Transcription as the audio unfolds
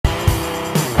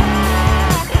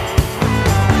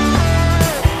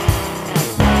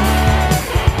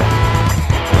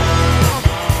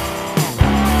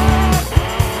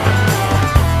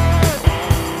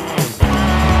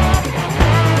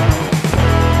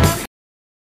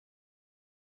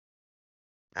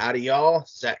Howdy, y'all.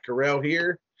 Zach Carell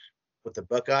here with the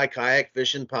Buckeye Kayak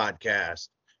Fishing Podcast.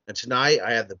 And tonight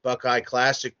I have the Buckeye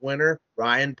Classic winner,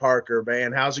 Ryan Parker.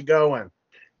 Man, how's it going?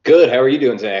 Good. How are you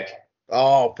doing, Zach?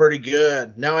 Oh, pretty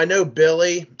good. Now, I know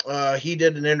Billy, he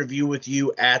did an interview with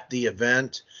you at the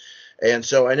event. And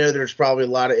so I know there's probably a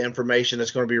lot of information that's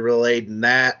going to be relayed in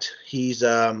that.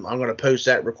 I'm going to post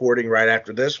that recording right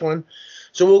after this one.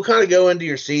 So we'll kind of go into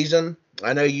your season.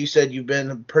 I know you said you've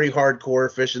been pretty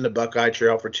hardcore fishing the Buckeye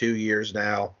Trail for 2 years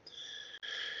now.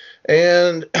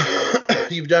 And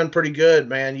you've done pretty good,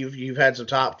 man. You've had some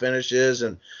top finishes,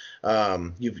 and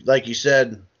like you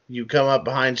said, you come up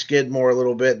behind Skidmore a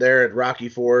little bit there at Rocky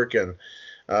Fork, and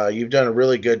you've done a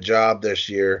really good job this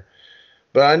year.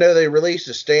 But I know they released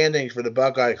the standings for the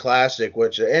Buckeye Classic,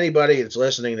 which anybody that's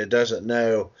listening that doesn't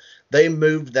know, they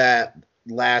moved that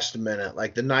last minute,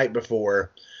 like the night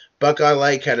before. Buckeye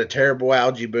Lake had a terrible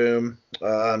algae boom.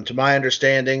 To my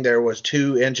understanding, there was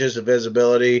 2 inches of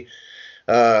visibility.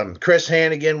 Chris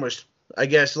Hannigan was, I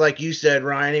guess, like you said,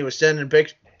 Ryan, he was sending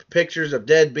pictures of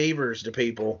dead beavers to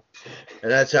people.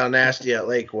 And that's how nasty that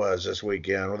lake was this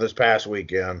past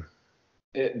weekend.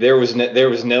 There was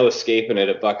no escaping it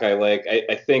at Buckeye Lake.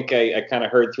 I think I kind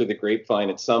of heard through the grapevine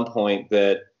at some point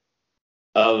that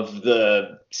of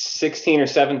the 16 or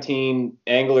 17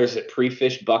 anglers that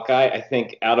pre-fished Buckeye, I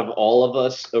think out of all of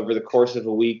us over the course of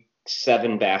a week,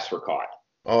 7 bass were caught.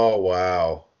 Oh,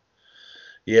 wow.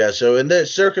 Yeah, so in the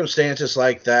circumstances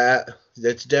like that,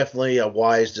 it's definitely a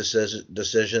wise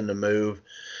decision to move.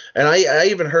 And I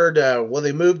even heard,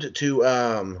 they moved it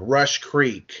to Rush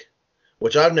Creek,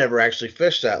 which I've never actually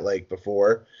fished that lake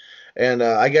before. And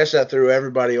I guess that threw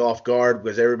everybody off guard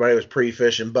because everybody was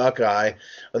pre-fishing Buckeye.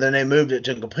 But then they moved it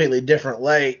to a completely different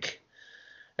lake.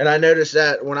 And I noticed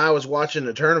that when I was watching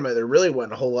the tournament, there really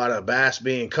wasn't a whole lot of bass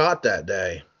being caught that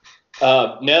day.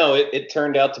 No, it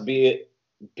turned out to be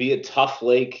a tough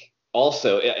lake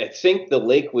also. I think the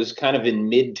lake was kind of in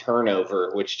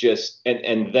mid-turnover, which just –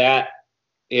 and that,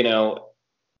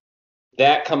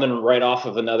 that coming right off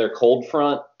of another cold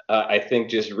front, I think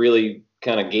just really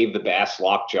kind of gave the bass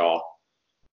lockjaw.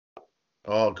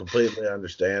 Oh, completely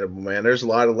understandable, man. There's a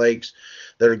lot of lakes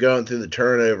that are going through the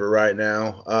turnover right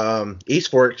now.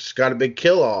 East Fork's got a big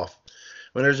kill-off.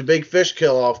 When there's a big fish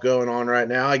kill-off going on right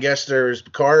now, I guess there's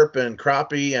carp and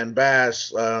crappie and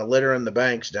bass littering the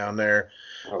banks down there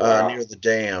near the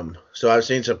dam. So I've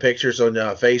seen some pictures on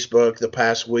Facebook the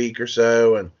past week or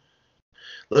so, and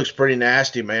looks pretty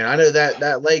nasty, man. I know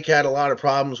that lake had a lot of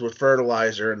problems with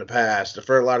fertilizer in the past.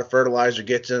 A lot of fertilizer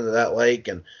gets into that lake,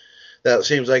 and that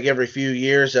seems like every few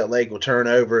years that lake will turn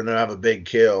over and they'll have a big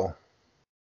kill.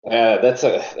 That's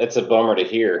a bummer to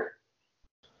hear.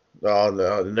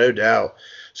 Oh, no doubt.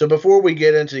 So before we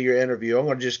get into your interview, I'm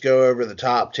going to just go over the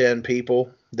top 10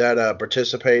 people that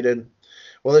participated.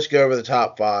 Well, let's go over the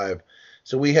top 5.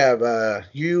 So we have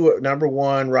you, number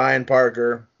 1, Ryan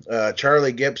Parker.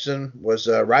 Charlie Gibson was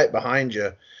right behind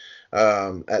you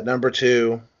at number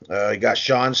 2. You got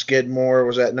Sean Skidmore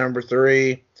was at number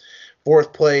 3.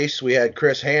 4th place, we had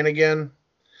Chris Hannigan.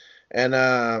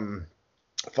 And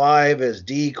 5 is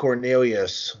D.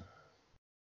 Cornelius.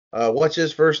 What's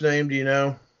his first name? Do you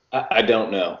know? I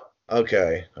don't know.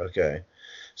 Okay.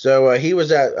 So he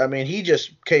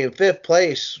just came 5th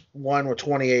place, won with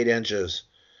 28 inches.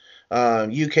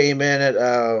 You came in at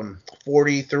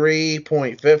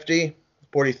 43.50,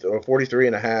 43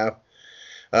 and a half.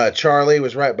 Charlie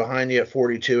was right behind you at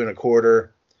 42 and a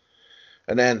quarter.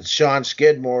 And then Sean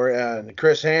Skidmore and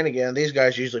Chris Hannigan, these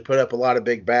guys usually put up a lot of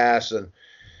big bass. And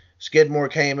Skidmore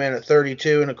came in at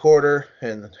 32 and a quarter,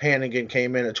 and Hannigan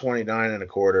came in at 29 and a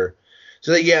quarter.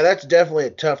 So, yeah, that's definitely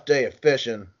a tough day of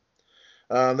fishing.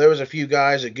 There was a few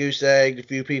guys that goose-egged. A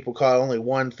few people caught only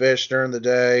 1 fish during the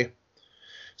day.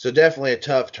 So definitely a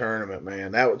tough tournament,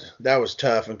 man. That was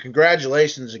tough. And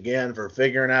congratulations again for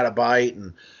figuring out a bite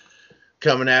and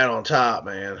coming out on top,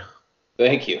 man.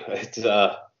 Thank you.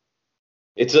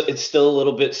 It's still a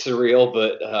little bit surreal,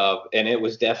 but and it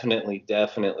was definitely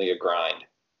a grind.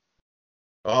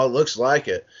 Oh, it looks like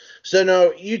it. So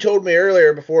no, you told me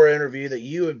earlier before our interview that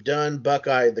you have done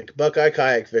the Buckeye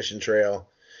Kayak Fishing Trail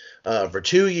for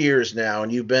 2 years now,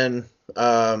 and you've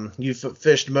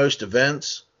fished most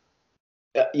events.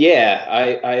 Yeah,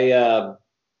 I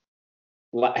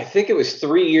think it was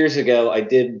 3 years ago. I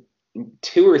did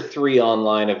 2 or 3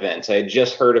 online events. I had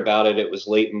just heard about it. It was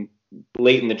late in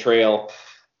the trail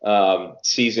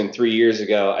season 3 years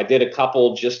ago. I did a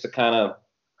couple just to kind of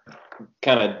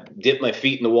dip my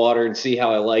feet in the water and see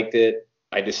how I liked it.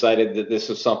 I decided that this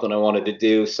was something I wanted to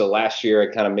do. So last year I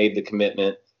kind of made the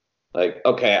commitment, like,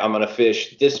 okay, I'm going to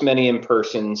fish this many in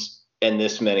persons and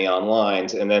this many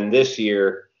online. And then this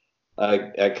year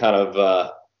I kind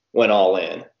of went all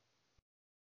in.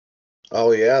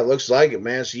 Oh yeah, it looks like it,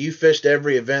 man. So you fished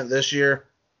every event this year?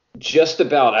 Just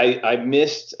about. I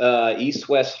missed East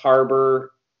West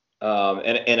Harbor,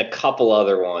 and a couple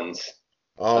other ones.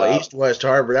 Oh, Uh, East West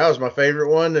Harbor. That was my favorite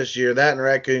one this year. That and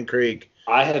Raccoon Creek.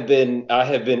 I have been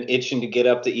itching to get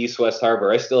up to East West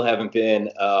Harbor. I still haven't been.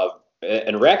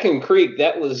 And Raccoon Creek,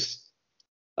 that was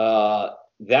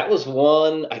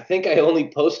one. I think I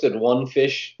only posted one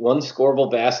fish, one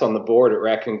scoreable bass on the board at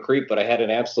Raccoon Creek, but I had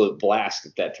an absolute blast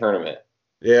at that tournament.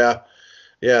 Yeah.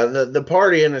 Yeah, the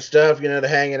partying and stuff, the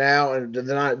hanging out and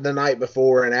the night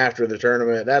before and after the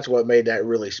tournament, that's what made that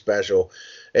really special.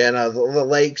 And the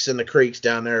lakes and the creeks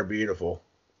down there are beautiful.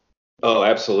 Oh,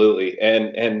 absolutely.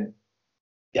 And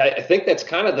I think that's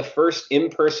kind of the first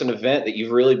in-person event that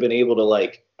you've really been able to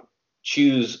like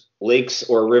choose lakes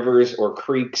or rivers or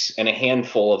creeks and a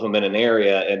handful of them in an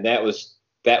area, and that was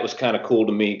kind of cool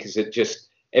to me because it just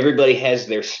everybody has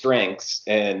their strengths,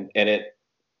 and it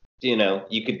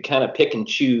you could kind of pick and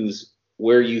choose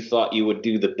where you thought you would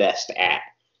do the best at.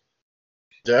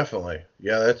 Definitely.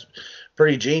 Yeah, that's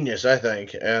pretty genius, I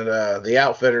think. And the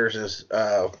outfitters is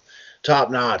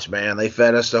top notch, man. They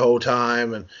fed us the whole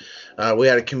time, and we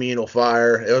had a communal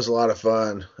fire. It was a lot of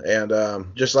fun. And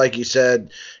just like you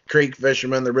said, creek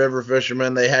fishermen, the river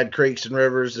fishermen, they had creeks and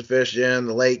rivers to fish in.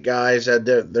 The lake guys had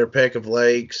their pick of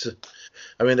lakes.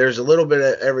 I mean, there's a little bit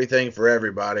of everything for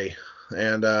everybody,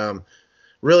 and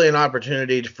really an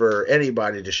opportunity for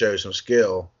anybody to show some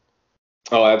skill.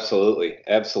 Oh, absolutely,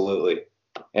 absolutely.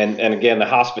 And again, the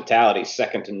hospitality is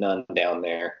second to none down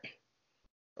there.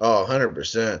 Oh,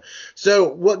 100%. So,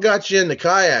 what got you into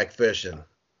kayak fishing?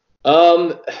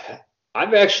 Um,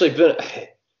 I've actually been.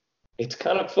 It's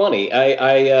kind of funny.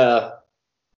 I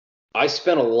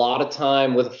spent a lot of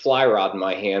time with a fly rod in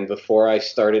my hand before I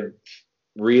started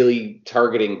really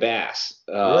targeting bass.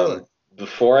 Really?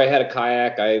 Before I had a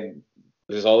kayak, I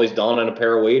was always donning a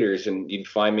pair of waders, and you'd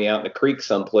find me out in a creek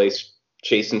someplace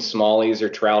chasing smallies or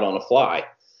trout on a fly.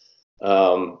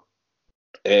 Um,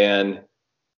 and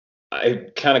I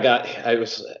kind of got,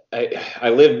 I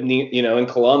lived in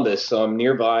Columbus, so I'm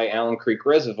nearby Allen Creek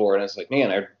Reservoir, and I was like,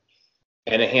 man,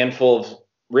 and a handful of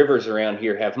rivers around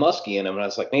here have muskie in them, and I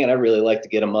was like, man, I really like to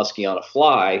get a muskie on a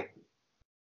fly.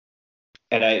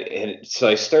 And so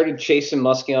I started chasing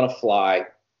muskie on a fly,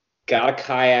 got a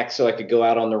kayak so I could go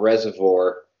out on the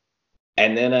reservoir,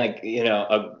 and then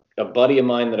a buddy of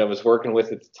mine that I was working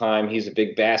with at the time, he's a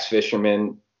big bass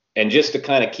fisherman, and just to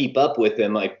kind of keep up with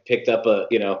him, I picked up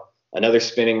another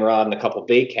spinning rod and a couple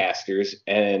bait casters,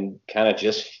 and kind of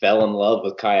just fell in love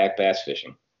with kayak bass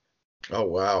fishing. Oh,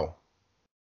 wow.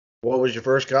 What was your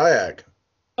first kayak?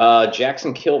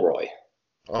 Jackson Kilroy.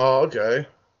 Oh, okay.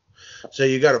 So,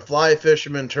 you got a fly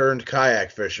fisherman turned kayak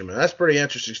fisherman. That's a pretty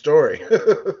interesting story.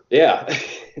 Yeah.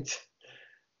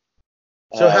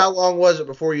 So, uh, how long was it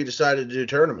before you decided to do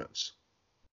tournaments?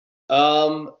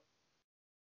 um,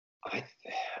 I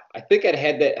I think I'd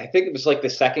had that. I think it was like the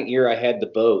second year I had the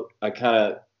boat. I kind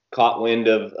of caught wind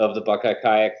of the Buckeye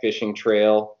Kayak Fishing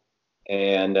Trail,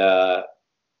 and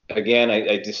again,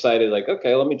 I decided like,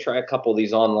 okay, let me try a couple of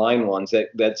these online ones.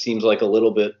 That seems like a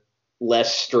little bit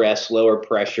less stress, lower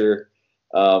pressure,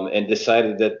 and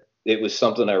decided that it was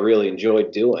something I really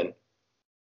enjoyed doing.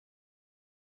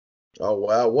 Oh,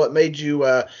 wow. What made you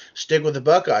stick with the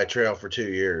Buckeye Trail for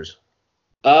 2 years?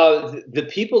 The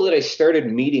people that I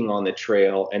started meeting on the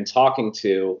trail and talking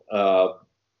to,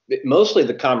 mostly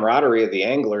the camaraderie of the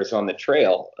anglers on the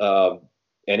trail,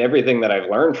 and everything that I've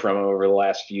learned from them over the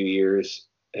last few years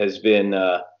has been,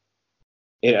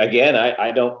 again,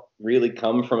 I don't really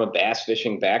come from a bass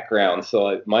fishing background.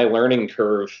 So my learning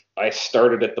curve, I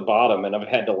started at the bottom, and I've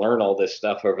had to learn all this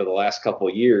stuff over the last couple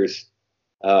of years.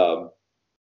 Um,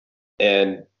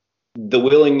 and the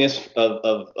willingness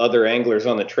of other anglers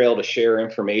on the trail to share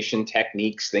information,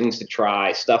 techniques, things to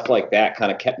try, stuff like that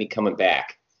kind of kept me coming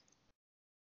back.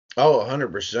 Oh,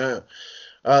 100%.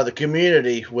 The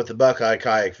community with the Buckeye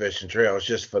Kayak Fishing Trail is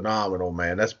just phenomenal,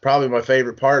 man. That's probably my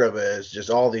favorite part of it is just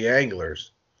all the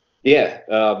anglers. Yeah,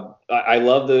 I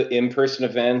love the in-person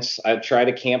events. I try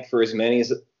to camp for as many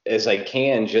as I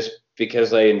can, just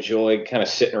because I enjoy kind of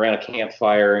sitting around a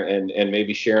campfire and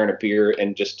maybe sharing a beer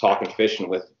and just talking fishing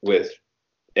with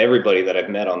everybody that I've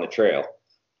met on the trail.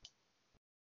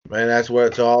 Man, that's what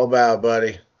it's all about,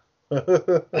 buddy.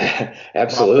 My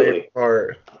Absolutely. favorite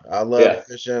part. I love Yeah.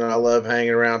 fishing. I love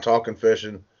hanging around talking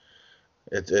fishing.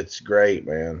 It's great,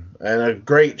 man, and a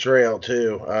great trail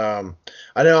too.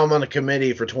 I know I'm on the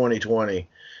committee for 2020,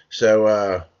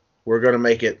 so we're going to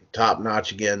make it top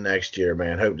notch again next year,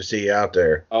 man. Hope to see you out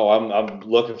there. Oh, I'm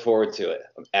looking forward to it.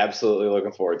 I'm absolutely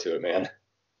looking forward to it, man.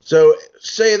 So,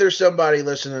 say there's somebody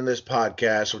listening to this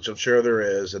podcast, which I'm sure there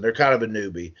is, and they're kind of a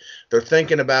newbie. They're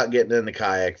thinking about getting into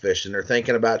kayak fishing. They're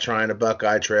thinking about trying a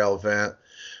Buckeye Trail event.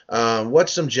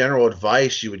 What's some general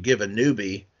advice you would give a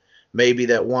newbie, maybe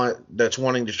that's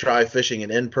wanting to try fishing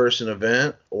an in-person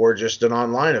event or just an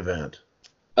online event?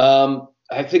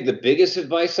 I think the biggest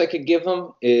advice I could give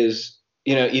them is,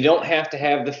 you don't have to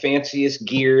have the fanciest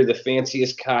gear, the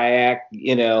fanciest kayak,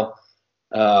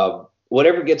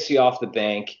 whatever gets you off the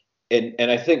bank. And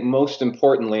I think most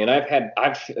importantly, and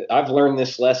I've learned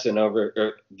this lesson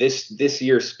over this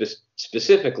year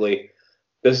specifically.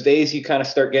 Those days you kind of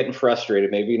start getting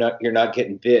frustrated. Maybe you're not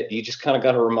getting bit. You just kind of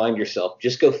got to remind yourself,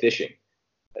 just go fishing,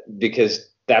 because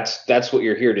that's what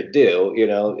you're here to do.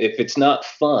 If it's not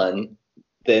fun,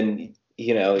 then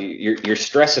you're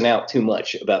stressing out too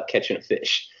much about catching a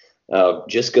fish.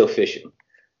 Just go fishing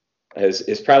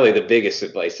is probably the biggest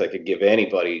advice I could give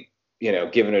anybody,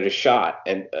 giving it a shot.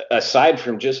 And aside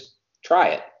from just try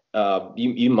it,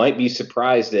 you might be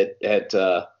surprised at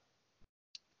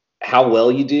how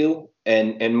well you do.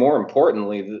 And more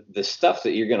importantly, the stuff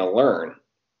that you're going to learn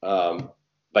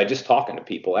by just talking to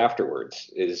people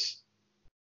afterwards is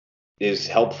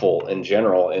helpful in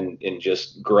general in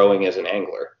just growing as an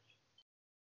angler.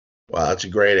 Wow, that's a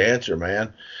great answer,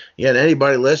 man. Yeah, and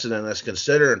anybody listening that's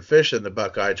considering fishing the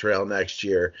Buckeye Trail next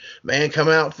year, man, come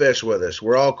out and fish with us.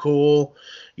 We're all cool.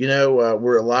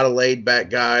 We're a lot of laid-back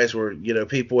guys.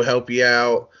 People will help you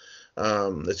out.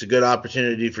 It's a good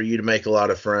opportunity for you to make a lot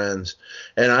of friends.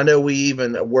 And I know we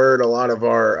even word a lot of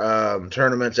our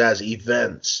tournaments as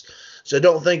events. So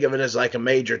don't think of it as like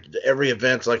every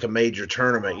event's like a major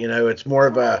tournament.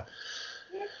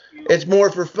 It's more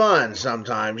for fun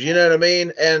sometimes, you know what I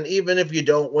mean? And even if you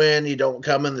don't win, you don't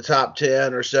come in the top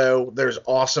 10 or so, there's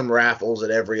awesome raffles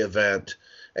at every event.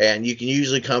 And you can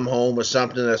usually come home with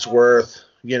something that's worth,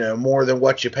 more than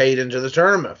what you paid into the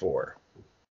tournament for.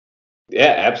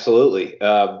 Yeah, absolutely.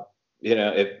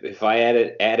 If I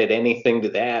added anything to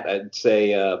that, I'd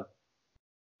say,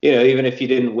 even if you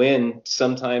didn't win,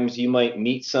 sometimes you might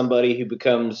meet somebody who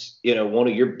becomes, one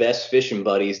of your best fishing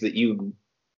buddies that you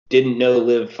didn't know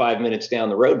lived 5 minutes down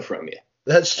the road from you.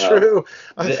 That's true.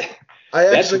 I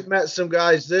actually met some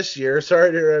guys this year. Sorry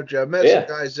to interrupt you. I met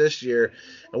some guys this year,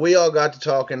 and we all got to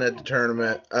talking at the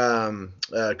tournament.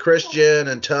 Christian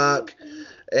and Tuck.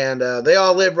 And they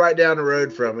all live right down the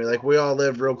road from me. Like, we all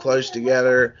live real close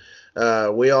together.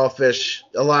 We all fish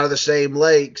a lot of the same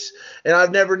lakes. And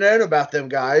I've never known about them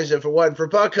guys if it wasn't for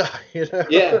Buckeye.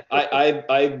 Yeah,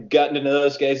 I've gotten to know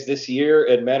those guys this year.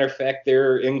 And matter of fact,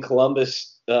 they're in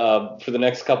Columbus for the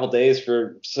next couple of days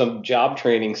for some job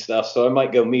training stuff. So I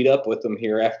might go meet up with them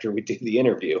here after we do the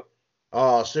interview.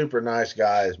 Oh, super nice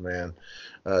guys, man.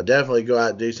 Definitely go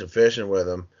out and do some fishing with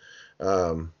them.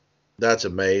 That's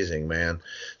amazing, man.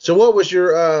 So what was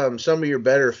your some of your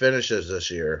better finishes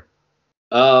this year?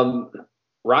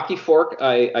 Rocky Fork,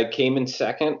 I came in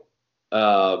second.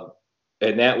 And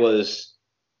that was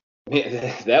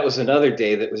another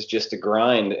day that was just a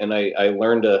grind. And I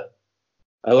learned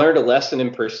a lesson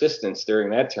in persistence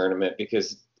during that tournament,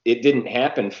 because it didn't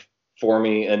happen for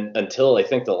me until I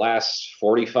think the last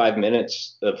 45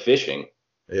 minutes of fishing.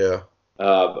 Yeah.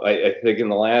 I think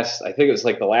it was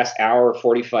like the last hour,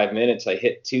 45 minutes, I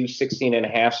hit 2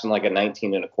 16.5s and like a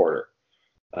 19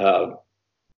 1/4.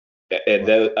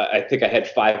 I think I had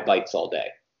 5 bites all day.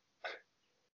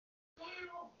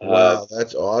 Wow,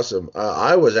 that's awesome.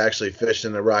 I was actually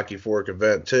fishing the Rocky Fork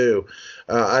event too.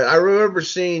 I remember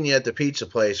seeing you at the pizza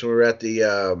place. We were at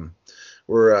the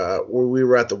where we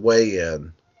were at the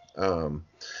weigh-in.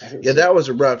 Yeah, that was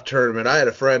a rough tournament. I had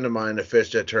a friend of mine that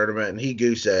fished that tournament, and he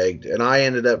goose egged, and I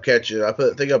ended up catching. I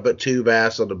think I put 2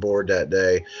 bass on the board that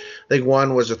day. I think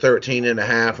one was a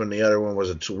 13.5, and the other one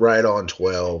was right on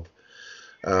 12.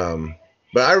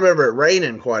 But I remember it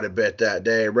raining quite a bit that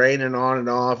day, raining on and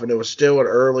off, and it was still an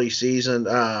early season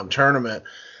tournament.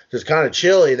 It was kind of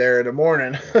chilly there in the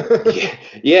morning.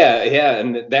 yeah,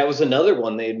 and that was another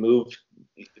one they had moved,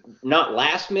 not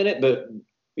last minute, but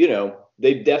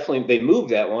they moved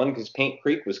that one because Paint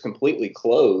Creek was completely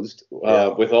closed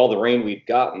with all the rain we'd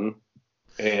gotten.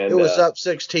 And it was up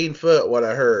 16 foot, what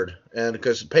I heard, and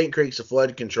because Paint Creek's a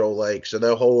flood control lake, so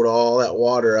they'll hold all that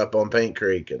water up on Paint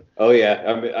Creek. Oh yeah,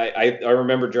 I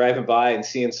remember driving by and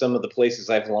seeing some of the places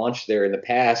I've launched there in the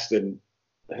past, and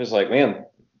I was like, man,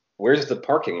 where's the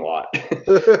parking lot?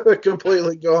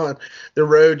 Completely gone. The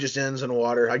road just ends in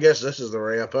water. I guess this is the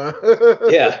ramp, huh?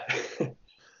 Yeah.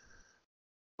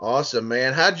 Awesome,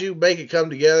 man. How'd you make it come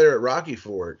together at Rocky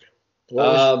Fork? What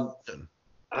was your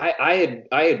I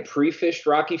had pre-fished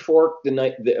Rocky Fork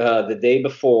the day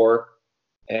before,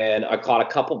 and I caught a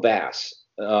couple bass.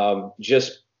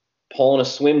 Just pulling a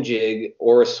swim jig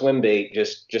or a swim bait,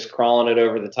 just crawling it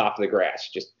over the top of the grass,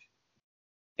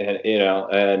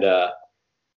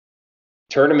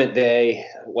 tournament day,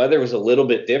 weather was a little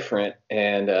bit different,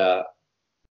 and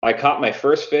I caught my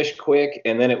first fish quick,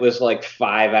 and then it was like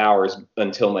 5 hours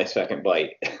until my second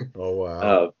bite. Oh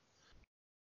wow.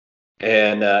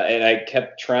 And I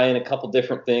kept trying a couple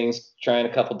different things,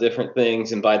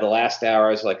 and by the last hour,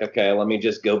 I was like, okay, let me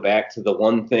just go back to the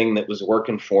one thing that was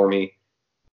working for me,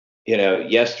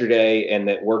 yesterday, and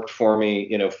that worked for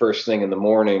me, first thing in the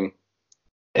morning.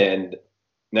 And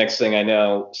next thing I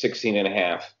know, 16 and a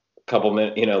half, a couple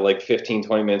minutes, like 15,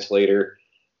 20 minutes later,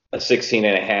 a 16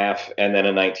 and a half, and then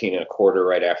a 19 and a quarter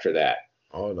right after that.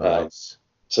 Oh, nice.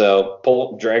 So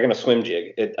dragging a swim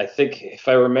jig. I think, if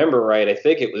I remember right, I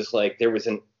think it was like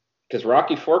because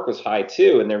Rocky Fork was high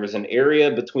too, and there was an area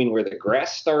between where the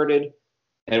grass started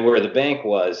and where the bank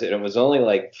was, and it was only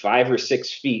like 5 or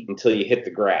 6 feet until you hit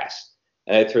the grass.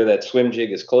 And I threw that swim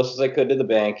jig as close as I could to the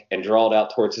bank and draw it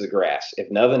out towards the grass.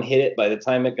 If nothing hit it by the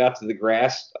time it got to the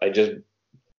grass, I just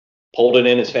pulled it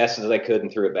in as fast as I could and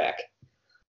threw it back.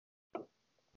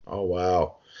 Oh,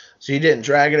 wow. So you didn't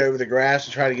drag it over the grass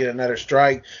and try to get another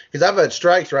strike? Because I've had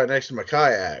strikes right next to my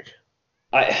kayak.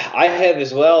 I have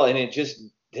as well, and it just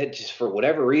for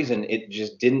whatever reason, it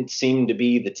just didn't seem to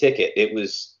be the ticket. It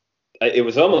was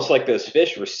almost like those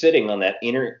fish were sitting on that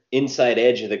inside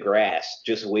edge of the grass,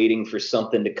 just waiting for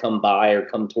something to come by or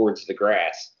come towards the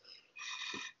grass.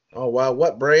 Oh, wow.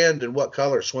 What brand and what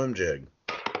color swim jig?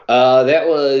 It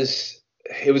was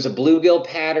a bluegill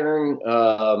pattern.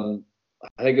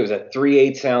 I think it was a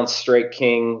 3/8 ounce Strike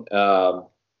King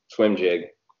swim jig.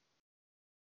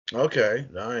 Okay,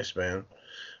 nice, man.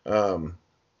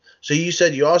 So you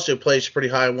said you also placed pretty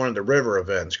high in one of the river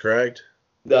events, correct?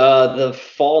 The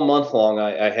fall month long,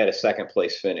 I had a second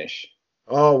place finish.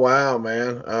 Oh, wow,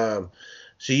 man.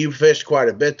 So you fished quite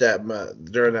a bit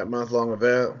during that month long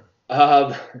event?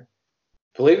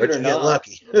 Believe it or not, not,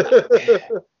 get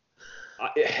lucky.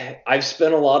 I've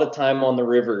spent a lot of time on the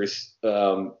rivers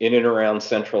in and around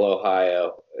central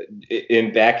Ohio,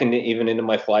 even into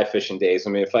my fly fishing days. I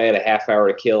mean, if I had a half hour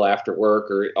to kill after work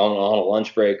or on a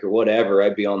lunch break or whatever,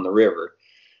 I'd be on the river.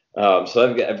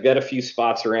 So I've got a few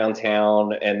spots around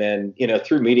town, and then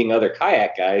through meeting other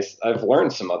kayak guys, I've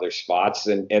learned some other spots,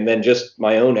 and then just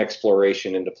my own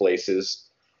exploration into places,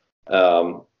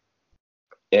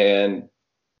 and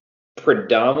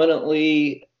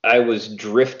predominantly I was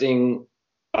drifting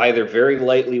either very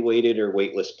lightly weighted or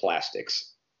weightless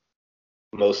plastics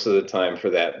most of the time for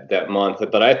that month.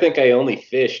 But I think I only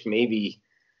fished maybe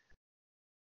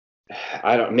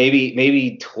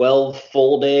 12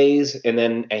 full days and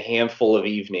then a handful of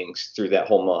evenings through that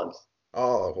whole month.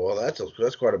 Oh, well,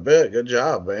 that's quite a bit. Good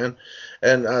job, man.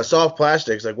 And soft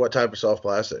plastics, like what type of soft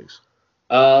plastics?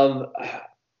 A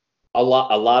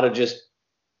lot of just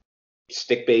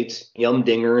stick baits, yum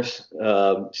dingers,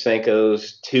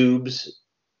 Senkos, tubes.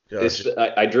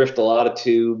 Gotcha. I drift a lot of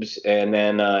tubes, and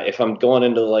then if I'm going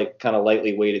into like kind of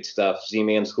lightly weighted stuff,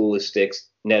 Z-Man's hula sticks,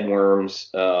 Ned worms,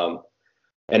 and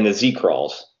the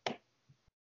Z-crawls.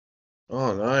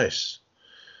 Oh, nice.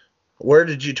 Where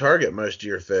did you target most of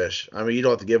your fish? I mean, you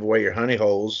don't have to give away your honey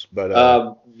holes, but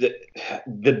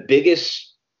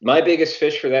my biggest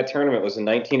fish for that tournament was a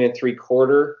 19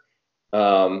 3/4,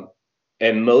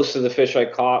 and most of the fish I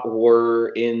caught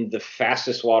were in the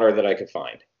fastest water that I could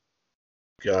find.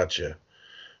 Gotcha.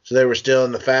 So they were still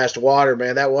in the fast water,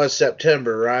 man. That was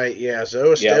September, right? Yeah. So it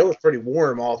was pretty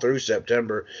warm all through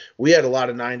September. We had a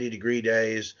lot of 90-degree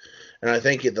days, and I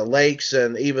think the lakes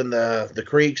and even the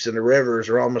creeks and the rivers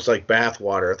are almost like bath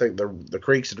water. I think the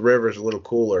creeks and the rivers are a little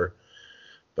cooler,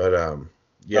 but it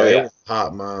was a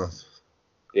hot month.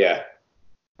 Yeah,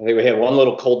 I think we had one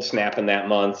little cold snap in that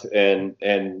month, and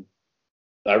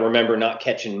I remember not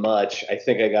catching much. I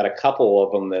think I got a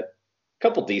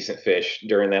couple decent fish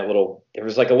during that there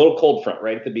was like a little cold front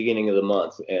right at the beginning of the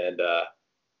month, and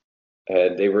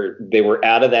they were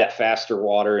out of that faster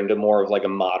water into more of like a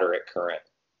moderate current.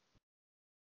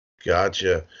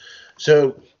 Gotcha.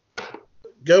 So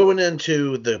going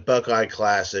into the Buckeye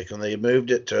Classic, and they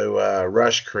moved it to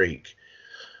Rush Creek,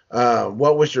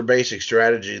 what was your basic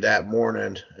strategy that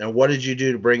morning, and what did you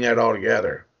do to bring that all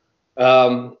together?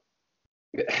 I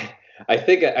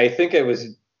think I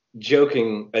was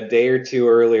joking a day or two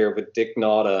earlier with Dick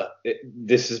Nauta.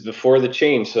 This is before the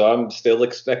change, so I'm still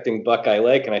expecting Buckeye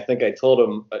Lake, and I think I told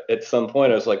him at some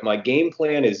point, I was like, my game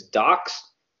plan is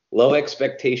docks, low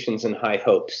expectations, and high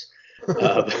hopes.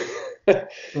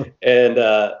 And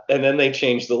then they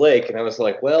changed the lake, and I was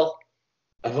like, well,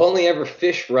 I've only ever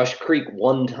fished Rush Creek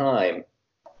one time,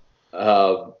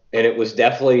 and it was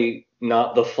definitely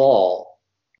not the fall.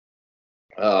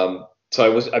 So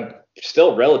I'm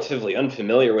still relatively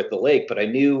unfamiliar with the lake, but I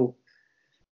knew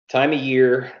time of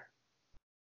year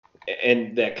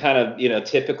and that kind of,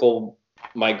 typical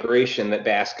migration that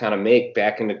bass kind of make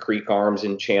back into creek arms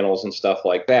and channels and stuff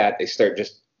like that. They start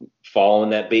just following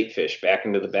that bait fish back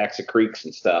into the backs of creeks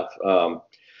and stuff.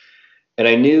 And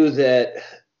I knew that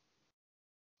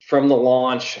from the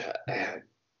launch,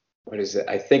 what is it?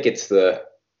 I think it's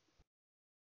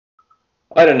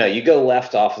I don't know. You go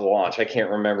left off the launch. I can't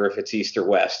remember if it's east or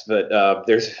west, but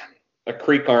there's a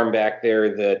creek arm back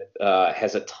there that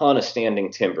has a ton of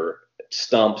standing timber,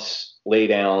 stumps,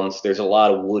 laydowns. There's a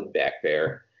lot of wood back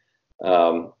there.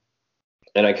 And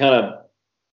I kind of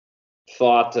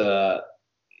thought,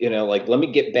 like, let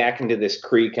me get back into this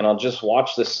creek and I'll just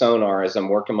watch the sonar as I'm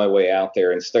working my way out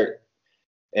there and start.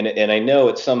 And I know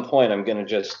at some point I'm going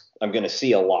to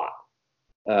see a lot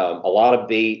of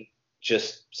bait,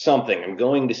 just something. I'm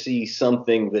going to see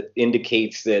something that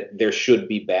indicates that there should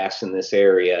be bass in this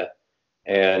area.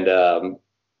 And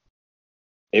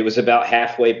it was about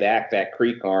halfway back that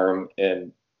creek arm,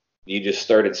 and you just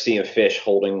started seeing fish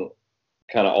holding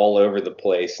kind of all over the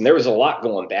place. And there was a lot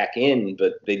going back in,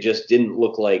 but they just didn't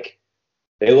look like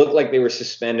they were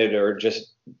suspended, or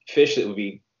just fish that would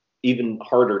be even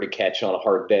harder to catch on a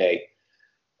hard day.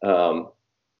 And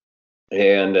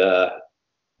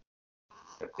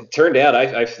it turned out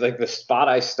I like the spot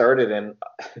I started in,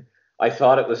 I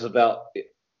thought it was about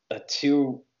a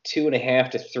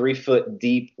 2.5 to 3 foot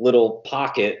deep little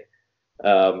pocket.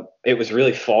 It was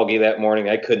really foggy that morning.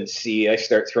 I couldn't see. I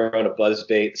start throwing a buzz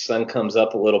bait. The sun comes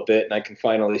up a little bit, and I can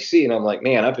finally see. And I'm like,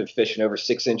 man, I've been fishing over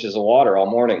 6 inches of water all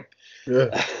morning.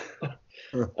 Yeah.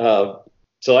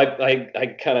 So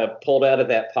I kind of pulled out of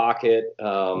that pocket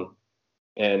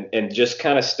and just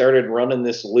kind of started running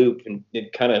this loop and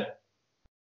kind of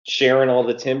sharing all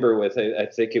the timber with, I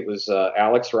think it was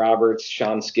Alex Roberts,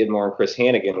 Sean Skidmore, and Chris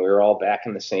Hannigan. We were all back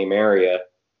in the same area.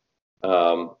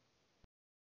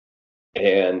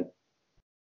 And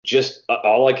just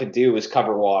all I could do was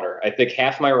cover water. I think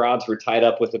half my rods were tied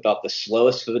up with about the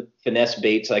slowest finesse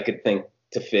baits I could think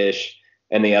to fish,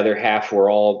 and the other half were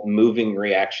all moving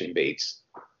reaction baits.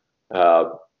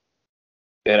 And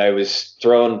I was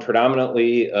throwing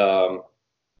predominantly a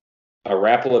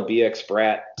Rapala BX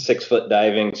Brat 6 foot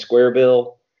diving square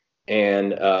bill,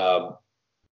 and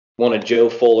one of Joe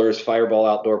Fuller's Fireball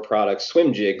Outdoor Products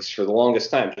swim jigs for the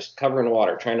longest time, just covering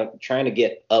water, trying to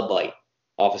get a bite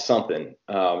off of something,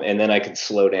 and then I could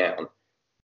slow down.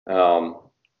 And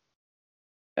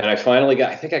I finally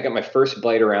I think I got my first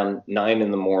bite around 9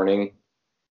 in the morning,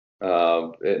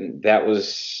 and that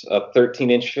was a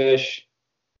 13-inch fish,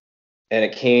 and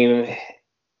it came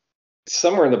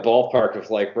somewhere in the ballpark of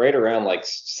like right around like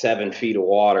 7 feet of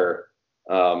water.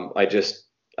 I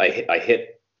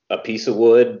hit a piece of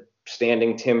wood,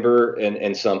 standing timber,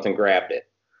 and something grabbed it.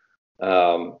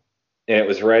 And it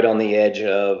was right on the edge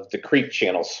of the creek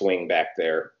channel swing back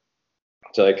there.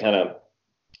 So I kind of,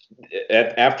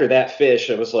 after that fish,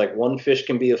 I was like, one fish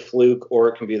can be a fluke or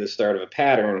it can be the start of a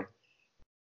pattern.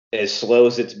 As slow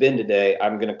as it's been today,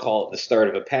 I'm going to call it the start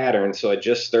of a pattern. So I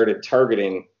just started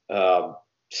targeting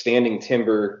standing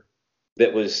timber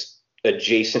that was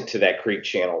adjacent to that creek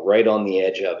channel, right on the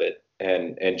edge of it,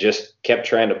 and just kept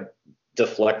trying to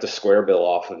deflect a square bill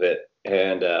off of it.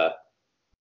 And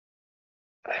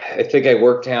I think I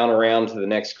worked down around to the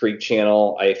next creek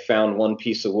channel. I found one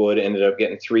piece of wood, ended up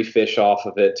getting 3 fish off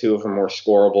of it. 2 of them were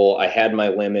scoreable. I had my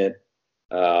limit.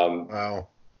 Wow.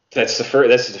 That's the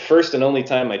first and only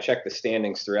time I checked the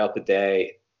standings throughout the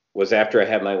day, was after I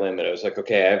had my limit. I was like,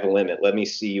 okay, I have a limit. Let me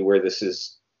see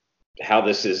how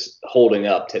this is holding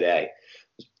up today.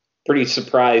 Pretty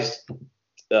surprised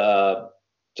to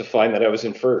find that I was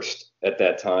in first at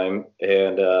that time.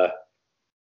 And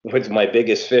with my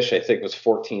biggest fish, I think, was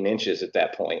 14 inches at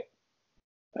that point.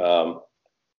 And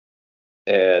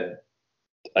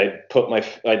I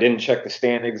didn't check the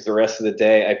standings the rest of the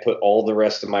day. I put all the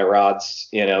rest of my rods,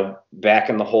 back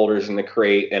in the holders in the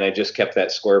crate, and I just kept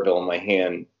that square bill in my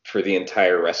hand for the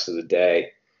entire rest of the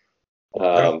day.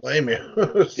 I don't blame you.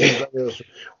 It seems like it was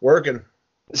working.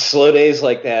 Slow days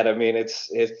like that, I mean,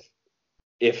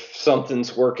 if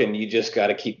something's working, you just got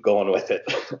to keep going with it.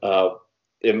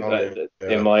 In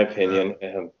my opinion.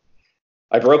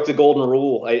 I broke the golden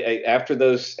rule. After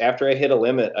I hit a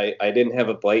limit, I didn't have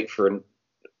a bite for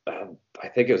I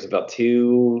think it was about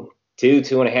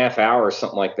 2.5 hours,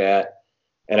 something like that.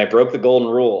 And I broke the golden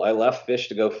rule. I left fish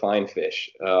to go find fish.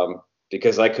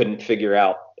 because I couldn't figure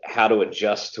out how to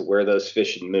adjust to where those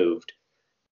fish had moved.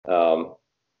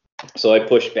 So I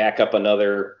pushed back up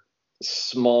another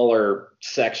smaller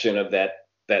section of that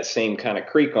same kind of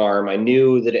creek arm. I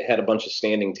knew that it had a bunch of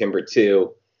standing timber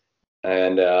too,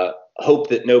 and hoped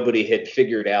that nobody had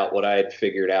figured out what I had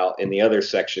figured out in the other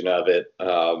section of it.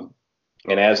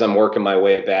 And as I'm working my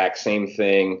way back, same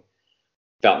thing,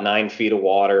 about 9 feet of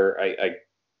water. I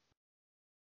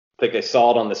think I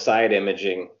saw it on the side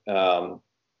imaging, a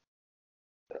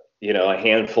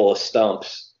handful of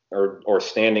stumps or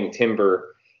standing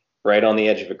timber right on the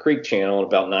edge of a creek channel and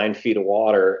about 9 feet of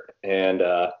water, and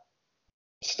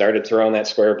started throwing that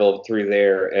square bill through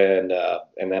there, and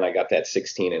then I got that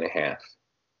 16.5.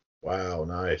 Wow,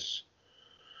 nice.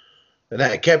 And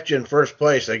that kept you in first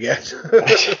place, I guess.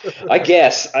 I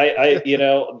guess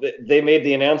they made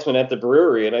the announcement at the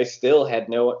brewery, and I still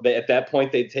had at that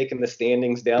point they'd taken the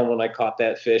standings down when I caught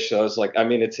that fish. So I was like, I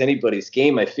mean, it's anybody's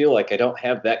game. I feel like I don't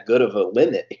have that good of a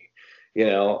limit,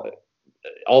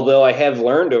 although I have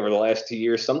learned over the last 2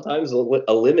 years, sometimes a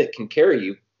limit can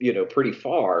carry you, pretty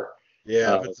far.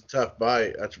 Yeah, if it's a tough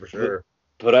bite, that's for sure.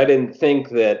 But I didn't think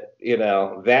that,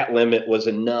 that limit was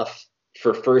enough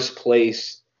for first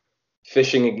place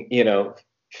fishing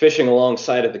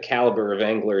alongside of the caliber of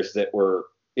anglers that were,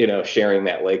 sharing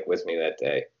that lake with me that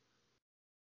day.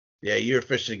 Yeah, you were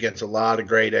fishing against a lot of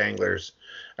great anglers.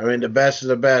 I mean, the best of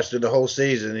the best of the whole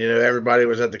season. Everybody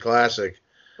was at the Classic.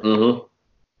 Mm-hmm.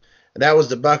 And that was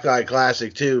the Buckeye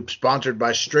Classic, too, sponsored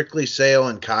by Strictly Sail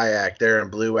and Kayak there in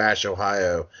Blue Ash,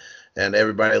 Ohio. And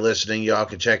everybody listening, y'all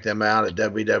can check them out at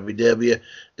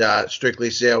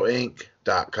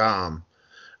www.strictlysailinc.com.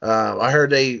 I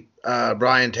heard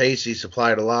Brian Tacey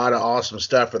supplied a lot of awesome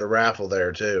stuff for the raffle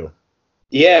there, too.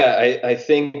 Yeah, I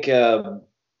think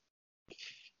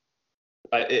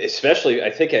especially, I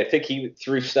think he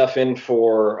threw stuff in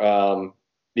for,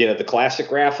 the Classic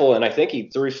raffle, and I think he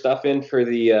threw stuff in for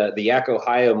the Yak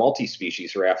Ohio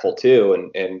multi-species raffle,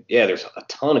 too. And yeah, there's a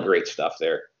ton of great stuff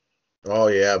there. Oh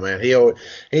yeah, man.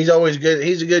 He's always good.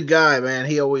 He's a good guy, man.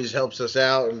 He always helps us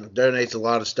out and donates a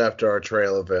lot of stuff to our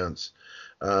trail events.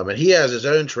 And he has his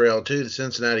own trail too, the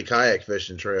Cincinnati Kayak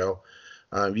Fishing Trail.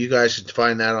 You guys can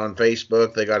find that on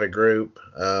Facebook. They got a group.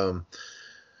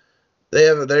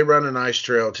 They run a nice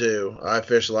trail too. I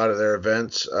fish a lot of their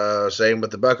events. Same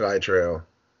with the Buckeye Trail.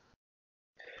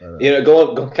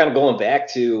 Going back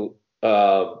to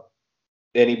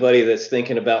anybody that's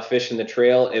thinking about fishing the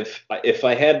trail, if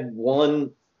I had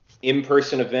one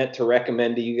in-person event to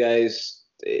recommend to you guys,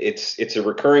 it's a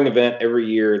recurring event every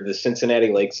year, the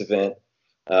Cincinnati Lakes event.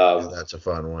 That's a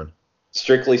fun one.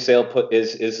 Strictly Sail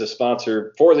is a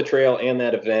sponsor for the trail and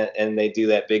that event, and they do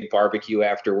that big barbecue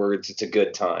afterwards. It's a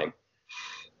good time.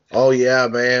 Oh yeah,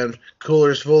 man!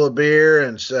 Coolers full of beer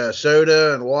and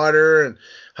soda and water and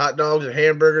hot dogs and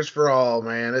hamburgers for all,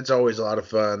 man. It's always a lot of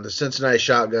fun. The Cincinnati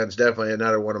Shotgun's definitely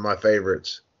another one of my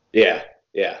favorites. Yeah.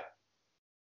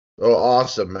 Oh,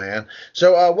 awesome, man.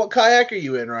 So, what kayak are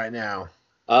you in right now?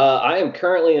 I am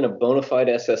currently in a Bonafide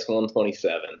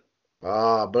SS127.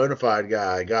 Ah, Bonafide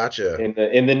guy, gotcha.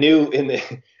 In the new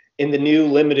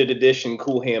limited edition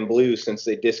Cool Hand Blue, since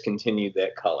they discontinued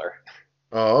that color.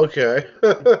 Oh, okay.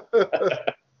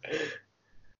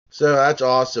 So that's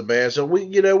awesome, man. So we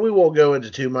won't go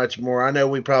into too much more. I know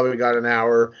we probably got an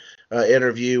hour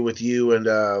interview with you and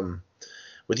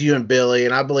Billy,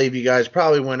 and I believe you guys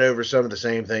probably went over some of the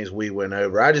same things we went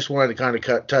over. I just wanted to kind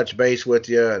of touch base with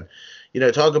you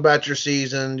and talk about your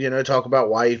season. Talk about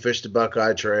why you fished the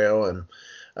Buckeye Trail, and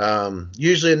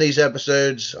usually in these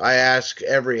episodes, I ask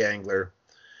every angler,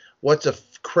 what's a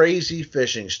crazy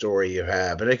fishing story you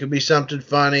have, and it could be something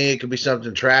funny, it could be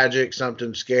something tragic,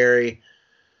 something scary.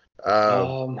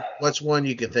 What's one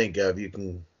you can think of? You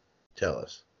can tell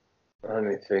us. Let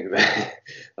me think about it.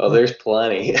 Oh, there's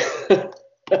plenty.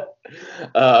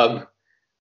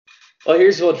 Well,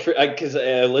 here's one because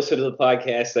I listen to the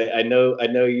podcast. I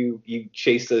know you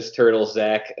chase those turtles,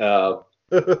 Zach. My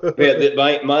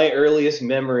earliest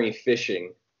memory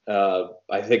fishing.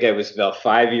 I think I was about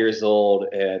 5 years old,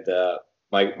 and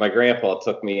my grandpa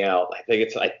took me out.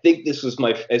 I think this was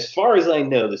as far as I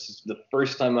know, this is the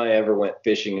first time I ever went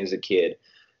fishing as a kid.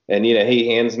 And, he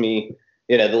hands me,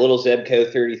 the little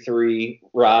Zebco 33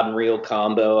 rod and reel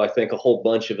combo. I think a whole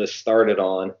bunch of us started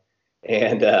on.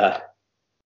 And the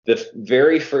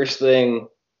very first thing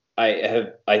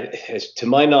to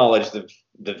my knowledge,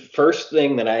 the first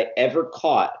thing that I ever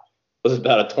caught was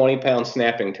about a 20-pound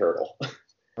snapping turtle.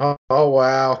 Oh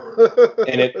wow!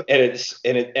 and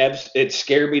it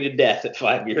scared me to death at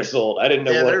 5 years old. I didn't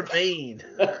know they're mean.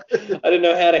 I didn't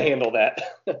know how to handle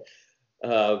that.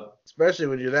 Especially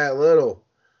when you're that little.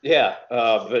 Yeah,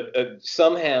 but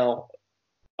somehow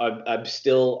I'm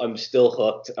still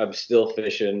hooked. I'm still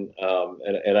fishing,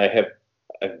 and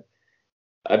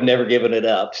I've never given it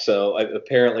up. So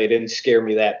apparently it didn't scare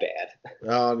me that bad.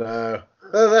 Oh no,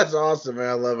 oh, that's awesome, man.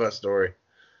 I love that story.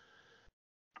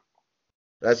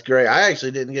 That's great. I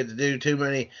actually didn't get to do too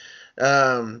many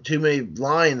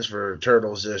lines for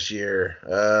turtles this year.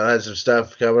 I had some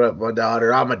stuff coming up with my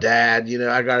daughter. I'm a dad,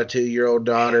 I got a 2-year-old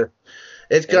daughter.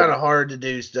 It's kind of hard to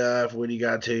do stuff when you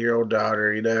got a 2-year-old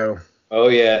daughter. Oh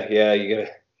yeah, yeah. You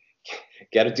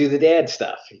gotta do the dad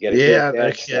stuff. You gotta do Yeah, the no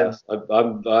dad kidding. stuff.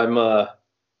 I'm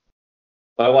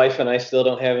my wife and I still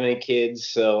don't have any kids,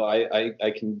 so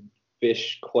I can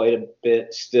fish quite a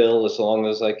bit still, as long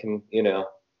as I can,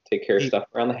 take care of Keep, stuff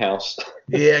around the house.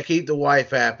 yeah, keep the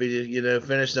wife happy.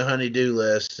 Finish the honey-do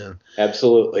list and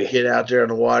Absolutely. get out there on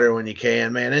the water when you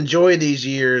can, man. Enjoy these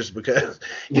years because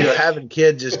having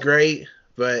kids is great,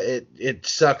 but it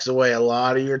sucks away a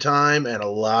lot of your time and a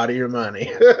lot of your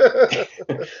money.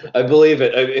 I believe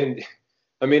it.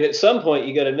 I mean, at some point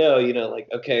you got to know, like,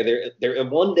 okay, they're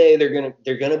one day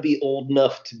they're gonna be old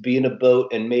enough to be in a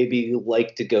boat and maybe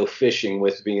like to go fishing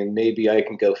with me, and maybe I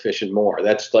can go fishing more.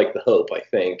 That's like the hope, I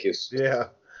think, is. Yeah.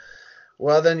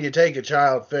 Well, then you take a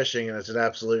child fishing and it's an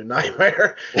absolute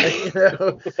nightmare.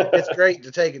 It's great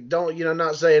to take it. Don't,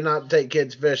 not saying not to take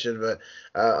kids fishing, but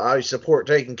I support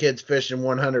taking kids fishing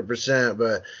 100%.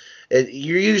 But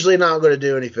you're usually not going to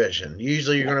do any fishing.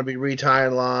 Usually you're going to be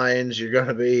retying lines. You're going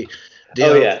to be Oh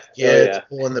dealing yeah, with oh kids, yeah.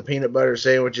 pulling the peanut butter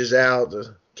sandwiches out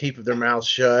to keep their mouths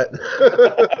shut.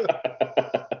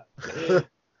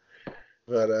 But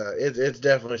it's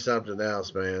definitely something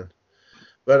else, man.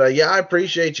 But yeah, I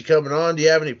appreciate you coming on. Do you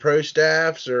have any pro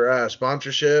staffs or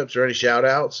sponsorships or any shout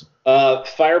outs?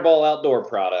 Fireball Outdoor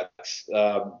Products.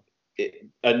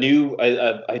 A new.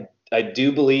 I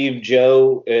do believe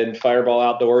Joe and Fireball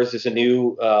Outdoors is a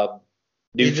new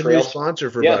He's a new trail. sponsor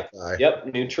for Yeah. Buckeye.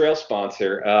 Yep. New trail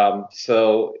sponsor.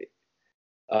 So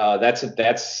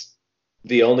that's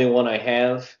the only one I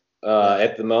have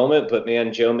at the moment. But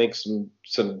man, Joe makes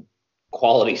some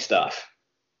quality stuff.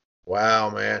 Wow,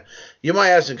 man. You might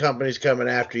have some companies coming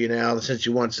after you now since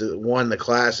you once won the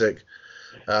classic.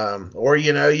 Or,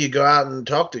 you go out and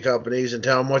talk to companies and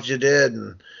tell them what you did.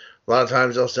 And a lot of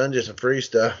times they'll send you some free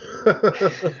stuff.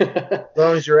 As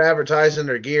long as you're advertising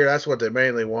their gear, that's what they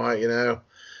mainly want.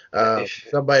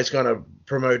 Somebody's going to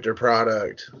promote their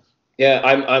product. Yeah,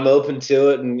 I'm open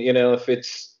to it, and if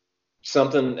it's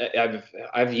something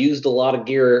I've used a lot of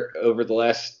gear over the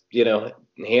last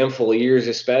handful of years,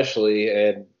 especially,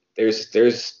 and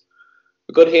there's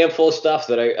a good handful of stuff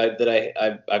that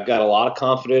I've got a lot of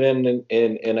confidence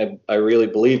in, and I really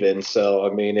believe in. So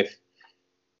I mean,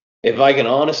 if I can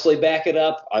honestly back it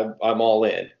up, I'm all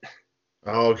in.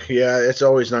 Oh, yeah, it's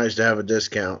always nice to have a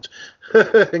discount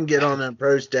and get on them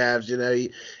pro stabs.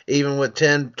 Even with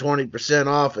 10-20%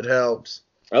 off, it helps.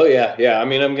 Oh yeah, yeah. I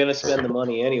mean, I'm gonna spend the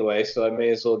money anyway, so I may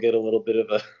as well get a little bit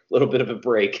of a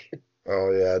break. Oh,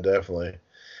 yeah, definitely.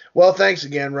 Well, thanks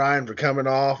again, Ryan, for coming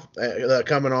on.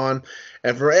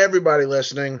 And for everybody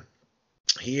listening,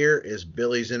 here is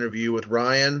Billy's interview with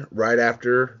Ryan right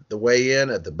after the weigh-in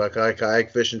at the Buckeye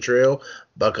Kayak Fishing Trail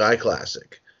Buckeye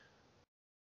Classic.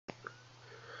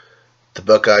 The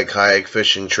Buckeye Kayak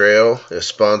Fishing Trail is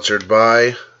sponsored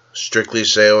by Strictly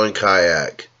Sail and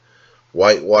Kayak,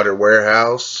 Whitewater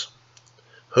Warehouse,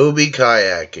 Hobie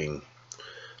Kayaking,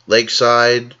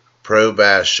 Lakeside Pro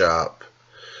Bass Shop,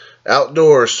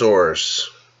 Outdoor Source,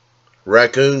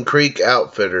 Raccoon Creek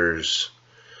Outfitters,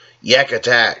 Yak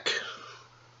Attack,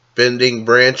 Bending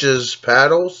Branches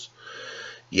Paddles,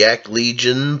 Yak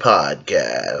Legion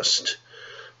Podcast,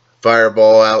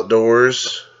 Fireball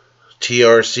Outdoors,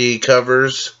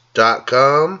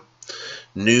 TRCcovers.com,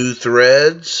 New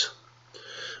Threads,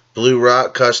 Blue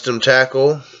Rock Custom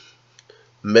Tackle,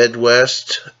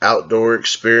 Midwest Outdoor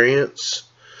Experience,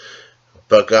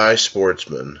 Buckeye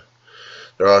Sportsman.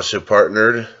 They're also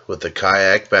partnered with the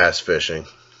Kayak Bass Fishing.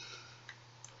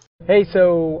 Hey,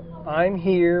 so I'm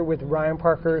here with Ryan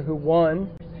Parker, who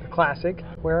won the Classic.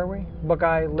 Where are we?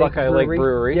 Buckeye Lake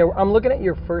Brewery. Yeah, I'm looking at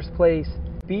your first place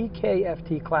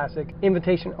BKFT Classic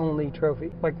invitation only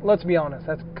trophy. Like, let's be honest,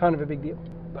 that's kind of a big deal.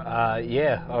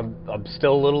 Yeah, I'm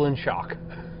still a little in shock.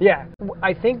 Yeah,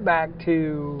 I think back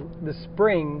to the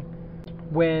spring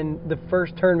when the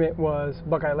first tournament was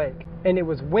Buckeye Lake. And it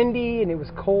was windy and it was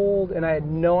cold and I had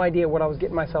no idea what I was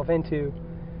getting myself into.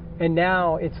 And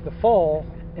now it's the fall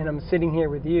and I'm sitting here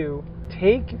with you.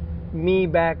 Take me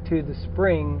back to the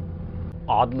spring.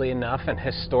 Oddly enough and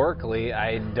historically,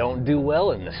 I don't do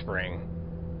well in the spring.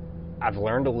 I've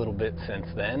learned a little bit since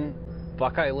then.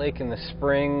 Buckeye Lake in the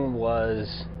spring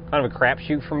was kind of a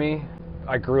crapshoot for me.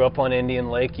 I grew up on Indian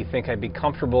Lake. You think I'd be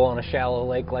comfortable on a shallow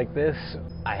lake like this?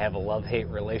 I have a love-hate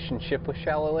relationship with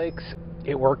shallow lakes.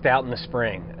 It worked out in the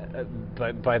spring,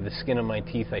 by the skin of my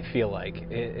teeth, I feel like.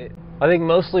 I think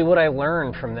mostly what I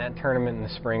learned from that tournament in the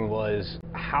spring was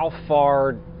how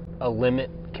far a limit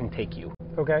can take you.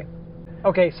 Okay.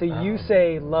 Okay, so you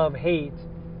say love-hate.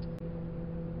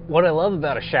 What I love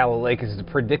about a shallow lake is the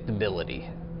predictability.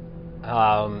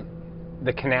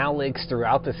 The canal lakes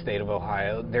throughout the state of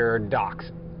Ohio, there are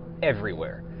docks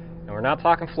everywhere. And we're not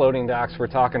talking floating docks, we're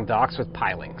talking docks with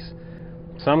pilings.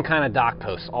 Some kind of dock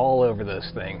posts all over those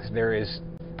things. There is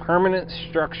permanent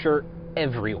structure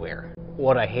everywhere.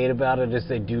 What I hate about it is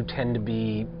they do tend to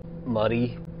be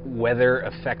muddy. Weather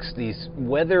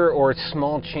or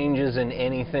small changes in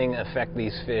anything affect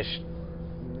these fish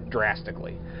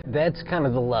drastically. That's kind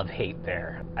of the love-hate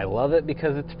there. I love it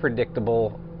because it's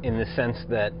predictable in the sense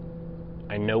that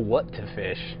I know what to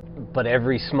fish, but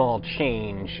every small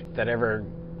change that ever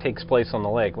takes place on the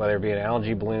lake, whether it be an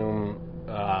algae bloom,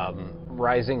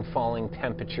 rising, falling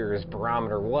temperatures,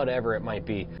 barometer, whatever it might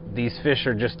be, these fish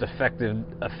are just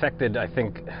affected, I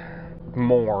think,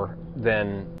 more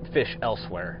than fish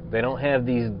elsewhere. They don't have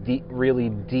these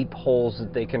really deep holes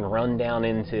that they can run down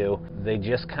into. They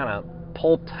just kind of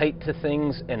pull tight to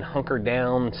things and hunker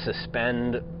down,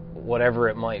 suspend, whatever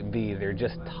it might be. They're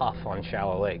just tough on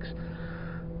shallow lakes.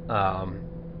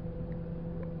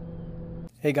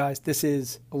 Hey guys, this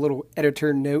is a little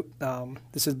editor note.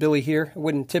 This is Billy here. I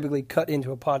wouldn't typically cut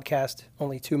into a podcast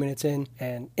only 2 minutes in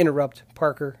and interrupt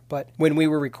Parker, but when we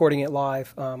were recording it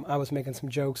live, I was making some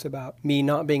jokes about me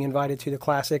not being invited to the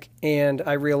Classic, and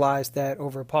I realized that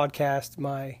over a podcast,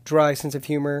 my dry sense of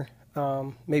humor,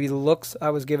 maybe the looks I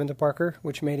was given to Parker,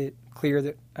 which made it clear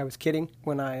that I was kidding.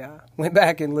 When I went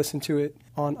back and listened to it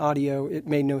on audio, it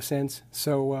made no sense,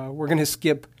 so we're going to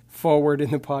skip forward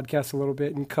in the podcast a little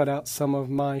bit and cut out some of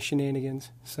my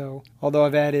shenanigans. So although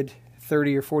I've added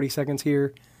 30 or 40 seconds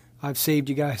here, I've saved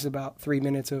you guys about 3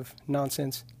 minutes of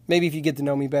nonsense. Maybe if you get to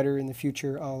know me better in the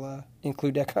future, I'll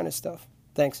include that kind of stuff.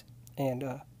 Thanks,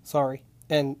 and sorry.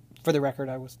 And for the record,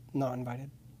 I was not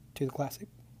invited to the Classic.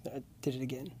 I did it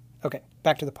again. Okay,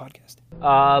 back to the podcast.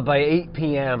 By 8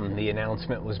 p.m., the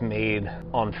announcement was made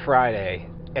on Friday,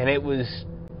 and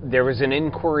there was an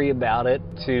inquiry about it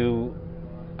to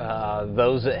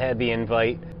those that had the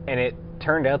invite, and it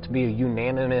turned out to be a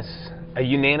unanimous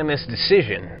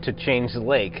decision to change the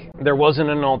lake. There wasn't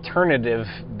an alternative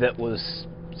that was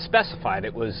specified.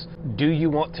 It was, do you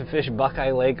want to fish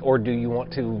Buckeye Lake or do you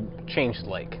want to change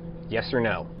the lake? Yes or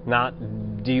no. Not,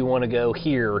 do you want to go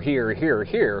here, here, here,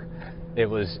 here. It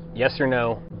was yes or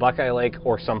no, Buckeye Lake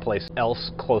or someplace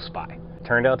else close by.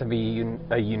 Turned out to be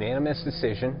a unanimous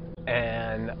decision,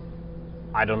 and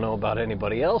I don't know about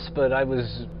anybody else, but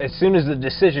as soon as the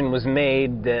decision was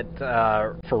made that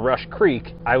for Rush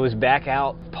Creek, I was back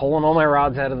out pulling all my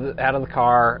rods out of the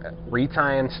car,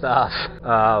 retying stuff,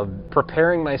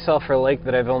 preparing myself for a lake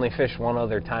that I've only fished one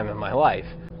other time in my life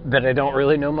that I don't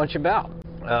really know much about.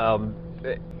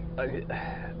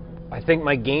 I think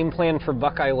my game plan for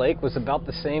Buckeye Lake was about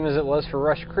the same as it was for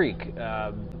Rush Creek,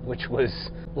 which was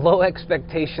low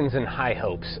expectations and high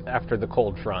hopes after the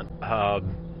cold front.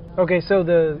 Okay, so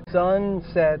the sun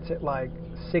sets at like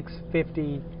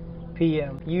 6:50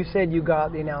 p.m. You said you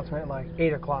got the announcement at like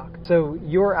 8 o'clock. So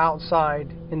you're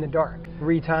outside in the dark,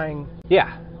 retying.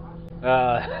 Yeah.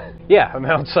 I'm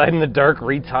outside in the dark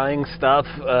retying stuff.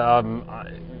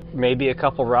 Maybe a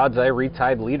couple rods I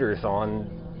retied leaders on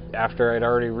after I'd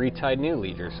already retied new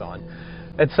leaders on.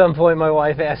 At some point, my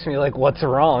wife asked me, like, what's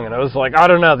wrong? And I was like, I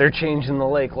don't know. They're changing the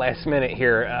lake last minute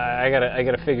here. I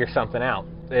gotta figure something out.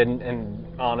 And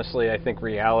honestly, I think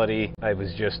reality, I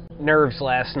was just nerves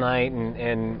last night.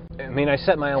 And I mean, I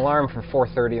set my alarm for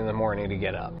 4:30 in the morning to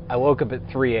get up. I woke up at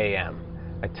 3 a.m.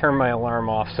 I turned my alarm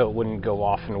off so it wouldn't go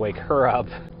off and wake her up.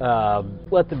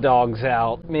 Let the dogs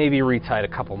out, maybe retied a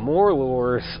couple more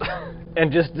lures,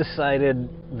 and just decided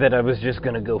that I was just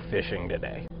going to go fishing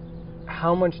today.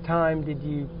 How much time did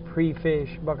you pre-fish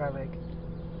Buckeye Lake?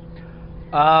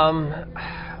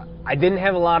 I didn't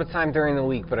have a lot of time during the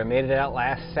week, but I made it out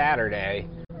last Saturday,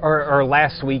 or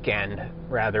last weekend,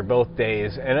 rather, both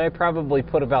days, and I probably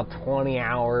put about 20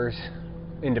 hours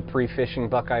into pre-fishing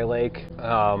Buckeye Lake.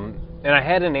 And I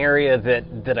had an area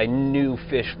that I knew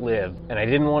fish lived, and I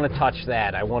didn't want to touch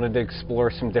that. I wanted to explore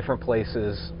some different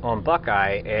places on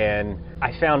Buckeye, and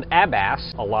I found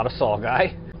abass, a lot of saw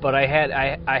guy, but I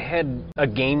had a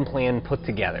game plan put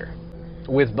together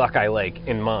with Buckeye Lake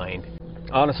in mind.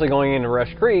 Honestly, going into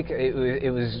Rush Creek,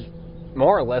 it was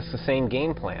more or less the same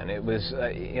game plan. It was,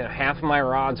 half of my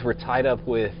rods were tied up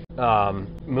with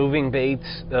moving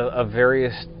baits of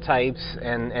various types,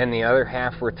 and the other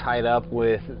half were tied up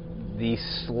with the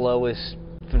slowest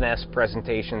finesse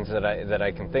presentations that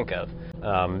I can think of.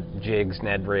 Jigs,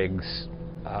 Ned rigs,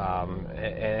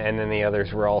 and then the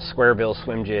others were all square bill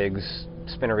swim jigs,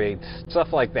 spinnerbaits,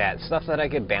 stuff like that. Stuff that I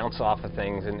could bounce off of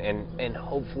things and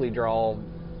hopefully draw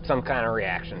some kind of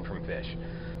reaction from fish.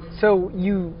 So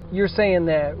you're saying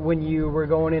that when you were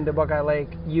going into Buckeye Lake,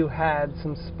 you had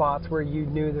some spots where you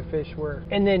knew the fish were.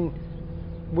 And then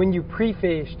when you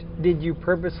pre-fished, did you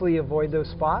purposely avoid those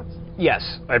spots?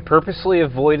 Yes, I purposely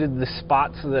avoided the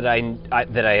spots that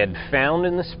I had found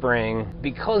in the spring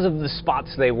because of the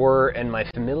spots they were and my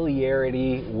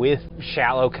familiarity with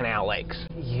shallow canal lakes.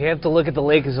 You have to look at the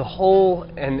lake as a whole,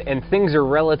 and things are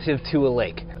relative to a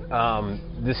lake.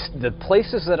 The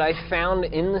places that I found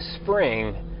in the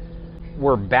spring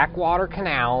were backwater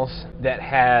canals that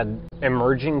had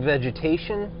emerging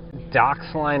vegetation, docks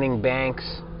lining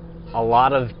banks, a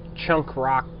lot of chunk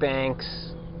rock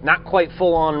banks, not quite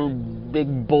full on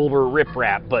big boulder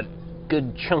riprap, but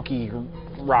good chunky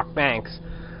rock banks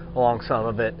along some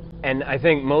of it. And I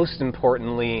think most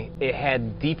importantly, it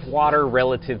had deep water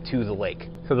relative to the lake.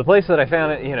 So the place that I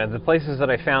found it, the places that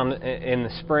I found in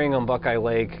the spring on Buckeye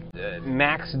Lake,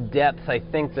 max depth I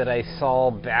think that I saw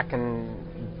back in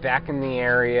the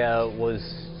area was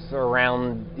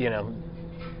around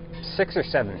 6 or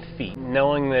 7 feet.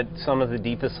 Knowing that some of the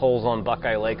deepest holes on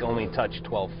Buckeye Lake only touch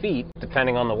 12 feet,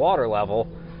 depending on the water level,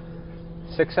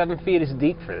 6-7 feet is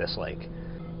deep for this lake.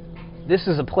 This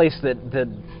is a place that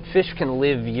fish can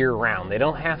live year-round. They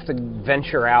don't have to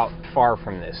venture out far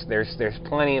from this. There's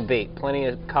plenty of bait, plenty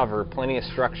of cover, plenty of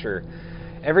structure.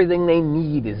 Everything they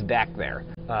need is back there.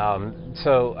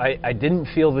 So I didn't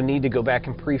feel the need to go back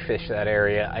and pre-fish that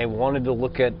area. I wanted to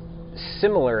look at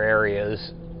similar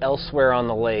areas elsewhere on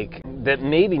the lake that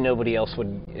maybe nobody else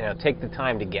would take the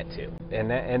time to get to.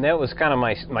 And that was kind of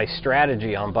my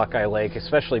strategy on Buckeye Lake,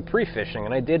 especially pre-fishing.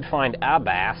 And I did find a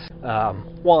bass.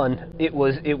 One, it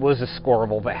was a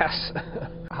scoreable bass.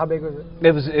 How big was it?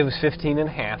 It was 15 and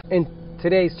a half. In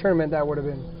today's tournament, that would have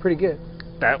been pretty good.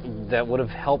 That would have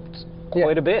helped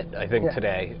quite a bit, I think,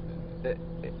 today,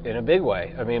 in a big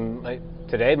way. I mean,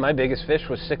 today my biggest fish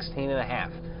was 16 and a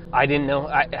half. I didn't know.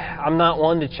 I'm not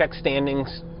one to check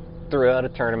standings throughout a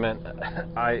tournament.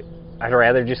 I'd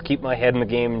rather just keep my head in the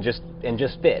game and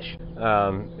just fish.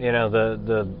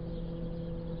 The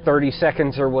 30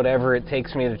 seconds or whatever it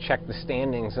takes me to check the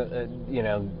standings,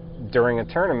 during a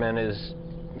tournament is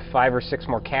 5 or 6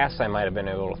 more casts I might have been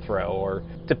able to throw, or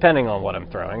depending on what I'm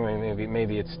throwing. I mean,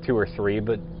 maybe it's 2 or 3,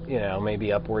 but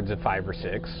maybe upwards of 5 or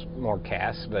 6 more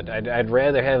casts. But I'd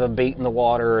rather have a bait in the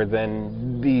water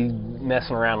than be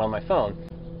messing around on my phone.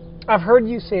 I've heard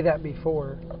you say that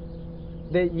before,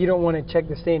 that you don't want to check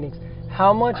the standings.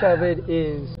 How much of it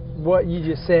is what you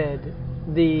just said,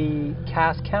 the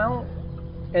cast count,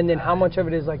 and then how much of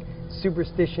it is like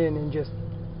superstition and just...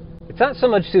 It's not so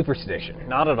much superstition,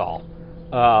 not at all.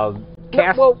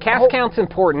 Cast count's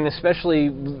important, especially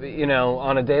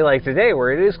on a day like today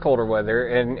where it is colder weather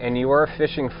and you are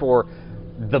fishing for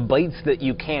the bites that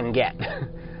you can get.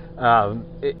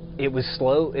 It was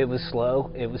slow, it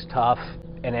was tough,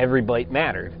 and every bite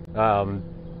mattered.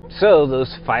 So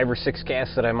those 5 or 6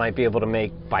 casts that I might be able to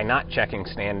make by not checking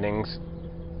standings,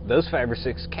 those 5 or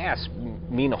 6 casts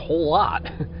mean a whole lot.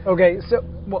 Okay, so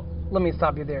let me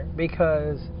stop you there,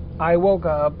 because I woke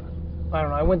up,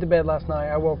 I went to bed last night,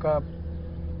 I woke up,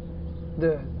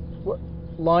 the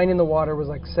line in the water was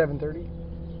like 7:30.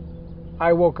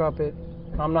 I woke up at,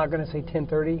 I'm not going to say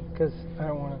 10:30, because I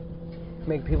don't want to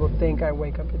make people think I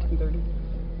wake up at 10:30.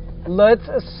 Let's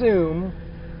assume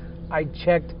I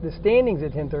checked the standings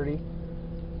at 10:30,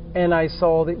 and I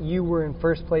saw that you were in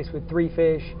first place with 3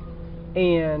 fish,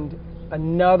 and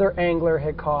another angler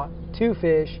had caught 2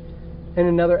 fish, and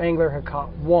another angler had caught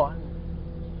 1.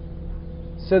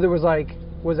 So there was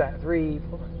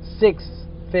 6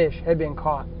 fish had been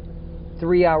caught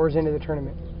 3 hours into the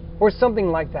tournament, or something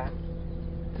like that.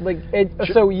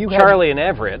 So you had Charlie and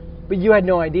Everett. But you had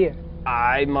no idea.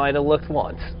 I might have looked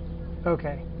once.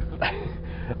 Okay.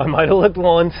 I might have looked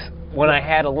once when I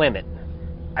had a limit.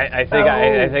 I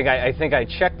think I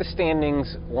checked the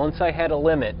standings once I had a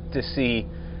limit to see,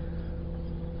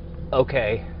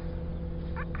 okay,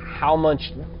 how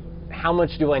much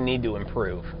do I need to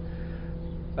improve?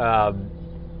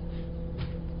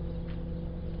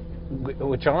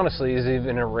 Which honestly is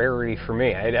even a rarity for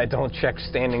me. I don't check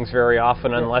standings very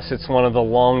often unless it's one of the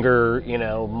longer,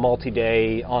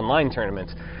 multi-day online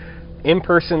tournaments.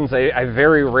 In-persons, I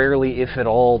very rarely, if at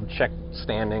all, check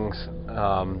standings.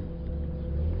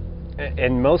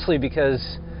 And mostly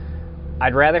because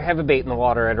I'd rather have a bait in the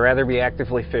water. I'd rather be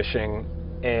actively fishing.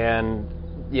 And,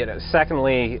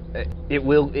 secondly,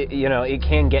 it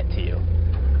can get to you.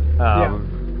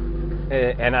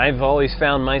 And I've always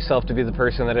found myself to be the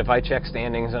person that if I check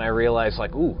standings and I realize,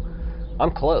 like, ooh,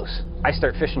 I'm close, I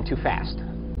start fishing too fast.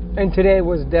 And today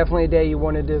was definitely a day you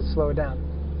wanted to slow it down.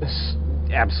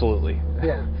 Absolutely.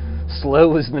 Yeah. Slow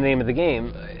was the name of the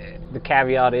game. The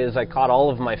caveat is I caught all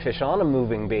of my fish on a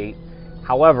moving bait.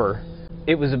 However,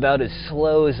 it was about as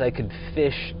slow as I could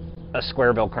fish a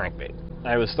square bill crankbait.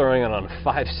 I was throwing it on a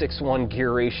 5-6-1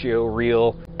 gear ratio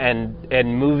reel and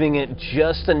moving it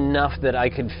just enough that I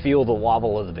could feel the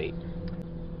wobble of the bait.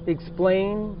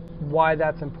 Explain why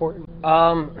that's important.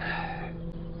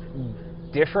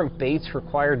 Different baits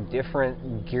require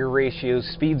different gear ratios.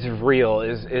 Speeds of reel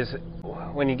is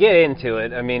when you get into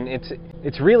it, I mean,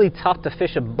 it's really tough to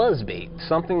fish a buzz bait,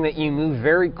 something that you move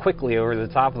very quickly over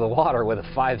the top of the water with a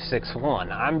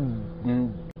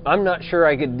 5-6-1. I'm not sure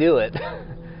I could do it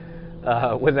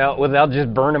without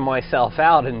just burning myself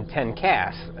out in 10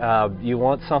 casts. You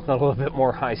want something a little bit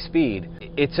more high speed.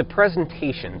 It's a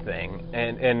presentation thing,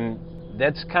 and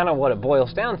that's kind of what it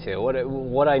boils down to.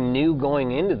 What I knew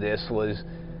going into this was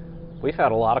we've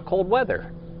had a lot of cold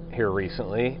weather here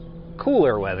recently,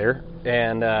 cooler weather,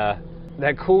 and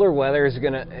that cooler weather is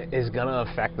gonna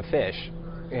affect the fish.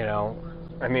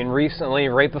 I mean, recently,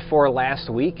 right before last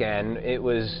weekend,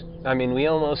 we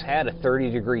almost had a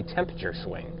 30-degree temperature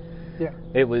swing. Yeah.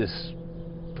 It was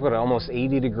almost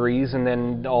 80 degrees, and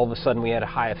then all of a sudden we had a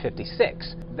high of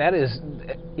 56. That is,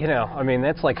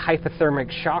 that's like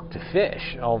hypothermic shock to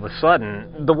fish. All of a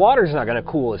sudden, the water's not going to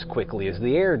cool as quickly as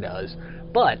the air does,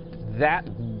 but that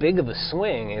big of a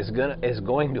swing is going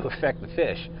to affect the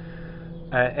fish.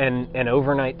 And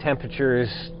overnight temperatures,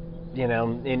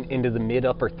 into the mid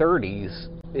upper 30s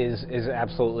is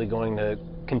absolutely going to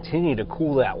continue to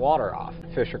cool that water off.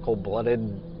 Fish are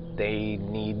cold-blooded. They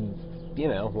need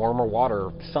warmer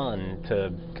water, sun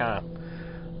to kind of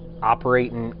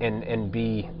operate and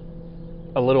be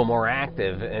a little more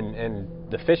active. And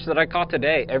the fish that I caught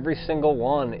today, every single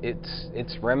one,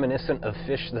 it's reminiscent of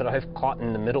fish that I've caught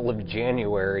in the middle of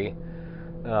January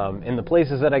in the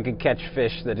places that I could catch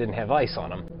fish that didn't have ice on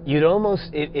them. You'd almost,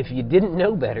 if you didn't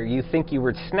know better, you think you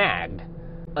were snagged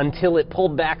until it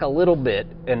pulled back a little bit,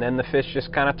 and then the fish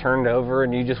just kind of turned over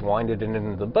and you just winded it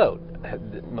into the boat.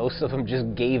 Most of them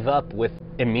just gave up with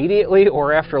immediately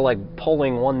or after like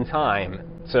pulling one time.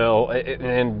 So,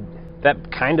 and that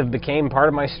kind of became part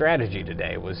of my strategy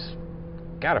today was,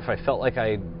 God, if I felt like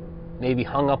I maybe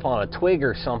hung up on a twig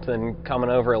or something coming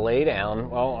over a laydown,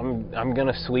 well, I'm going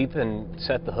to sweep and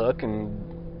set the hook and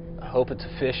hope it's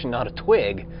a fish and not a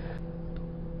twig.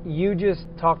 You just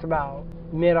talked about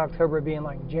mid-October being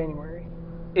like January.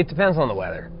 It depends on the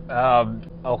weather.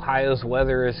 Ohio's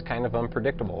weather is kind of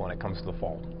unpredictable when it comes to the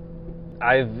fall.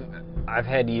 I've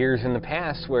had years in the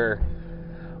past where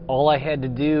all I had to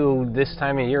do this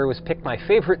time of year was pick my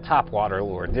favorite topwater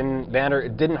lure.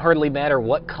 It didn't hardly matter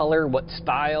what color, what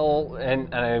style,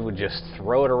 and I would just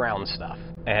throw it around stuff.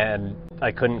 And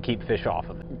I couldn't keep fish off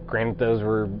of it. Granted, those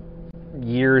were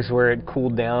years where it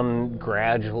cooled down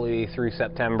gradually through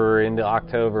September into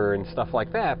October and stuff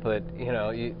like that, but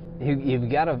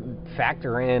you've got to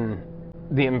factor in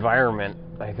the environment.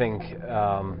 I think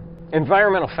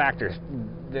environmental factors,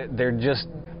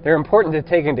 they're important to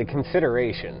take into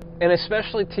consideration, and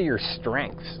especially to your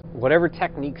strengths, whatever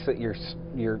techniques that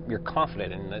you're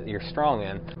confident in, that you're strong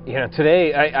in.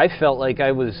 Today I felt like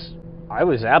I was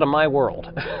out of my world.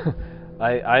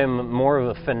 I am more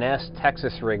of a finesse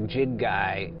Texas rig jig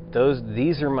guy.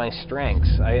 These are my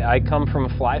strengths. I come from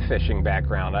a fly fishing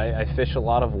background. I fish a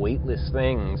lot of weightless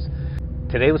things.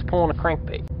 Today was pulling a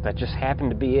crankbait. That just happened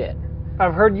to be it.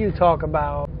 I've heard you talk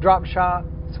about drop shot,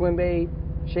 swim bait,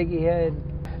 shaky head.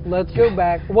 Let's go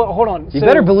back. Well, hold on. You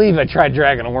better believe I tried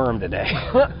dragging a worm today.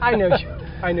 I know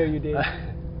you did.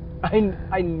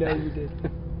 I know you did.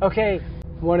 Okay,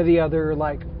 one of the other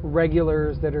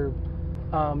regulars that are.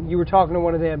 You were talking to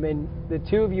one of them, and the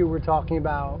two of you were talking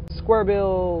about square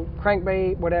bill,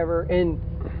 crankbait, whatever. And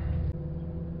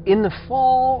in the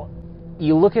fall,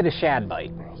 you look at a shad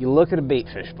bite, you look at a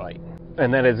baitfish bite,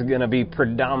 and that is going to be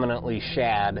predominantly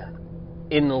shad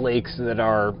in the lakes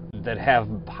that have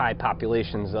high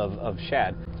populations of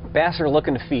shad. Bass are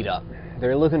looking to feed up.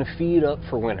 They're looking to feed up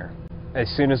for winter. As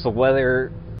soon as the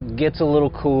weather gets a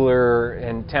little cooler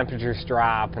and temperatures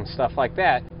drop and stuff like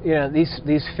that,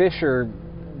 these fish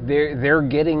they're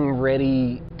getting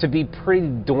ready to be pretty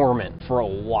dormant for a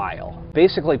while.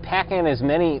 Basically, pack on as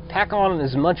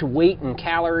much weight and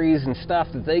calories and stuff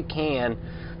that they can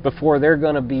before they're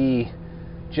going to be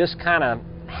just kind of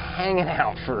hanging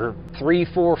out for 3,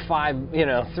 4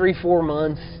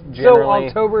 months generally. So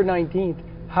October 19th,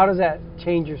 how does that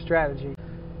change your strategy?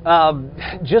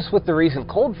 Just with the recent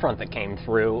cold front that came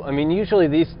through, I mean, usually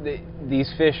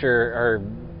these fish are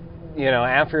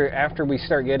after we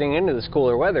start getting into this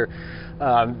cooler weather,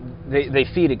 they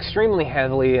feed extremely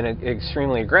heavily and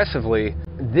extremely aggressively.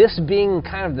 This being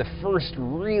kind of the first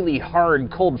really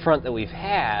hard cold front that we've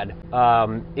had,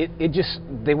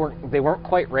 they weren't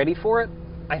quite ready for it,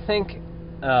 I think,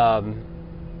 and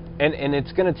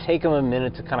it's going to take them a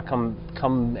minute to kind of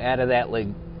come out of that like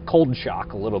cold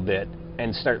shock a little bit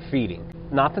and start feeding.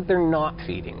 Not that they're not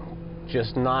feeding,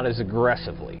 just not as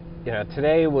aggressively.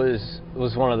 Today was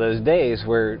one of those days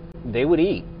where they would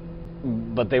eat,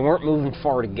 but they weren't moving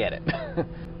far to get it.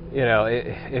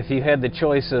 If you had the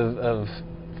choice of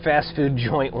fast food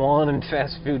joint 1 and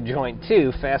fast food joint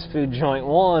 2, fast food joint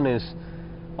 1 is,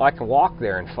 well, I can walk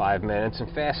there in 5 minutes,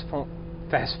 and fast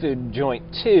food joint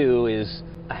 2 is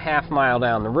a half mile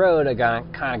down the road. I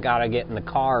kind of got to get in the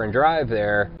car and drive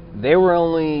there. They were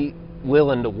only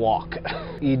willing to walk.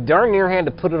 You darn near had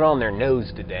to put it on their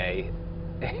nose today.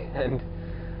 And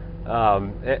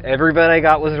everybody I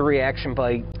got was a reaction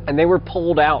bite, and they were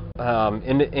pulled out.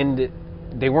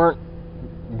 They weren't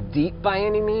deep by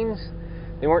any means.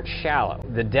 They weren't shallow.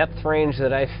 The depth range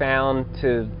that I found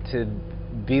to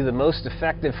be the most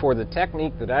effective for the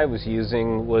technique that I was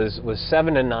using was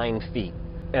 7 to 9 feet,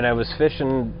 and I was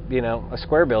fishing a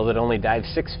square bill that only dives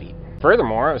 6 feet.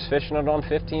 Furthermore, I was fishing it on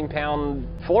 15-pound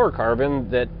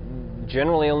fluorocarbon that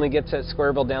generally only gets that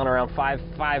square bill down around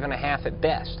 5.5 at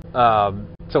best.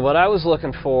 So what I was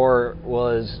looking for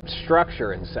was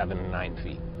structure in 7 to 9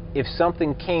 feet. If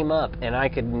something came up and I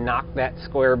could knock that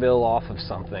square bill off of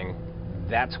something,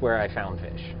 that's where I found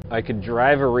fish. I could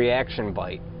drive a reaction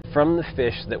bite from the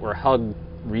fish that were hugged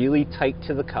really tight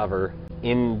to the cover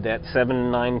in that 7 to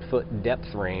 9 foot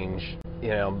depth range,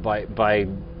 by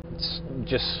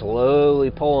just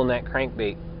slowly pulling that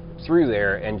crankbait through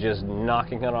there and just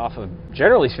knocking it off of,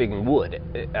 generally speaking, wood.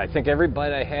 I think every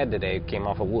bite I had today came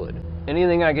off of wood.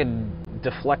 Anything I could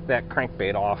deflect that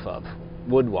crankbait off of,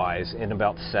 wood-wise, in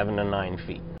about 7 to 9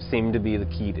 feet, seemed to be the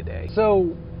key today.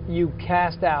 So you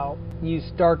cast out, you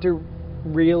start to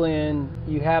reel in,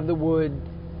 you have the wood,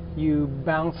 you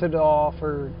bounce it off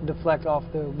or deflect off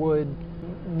the wood.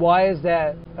 Why is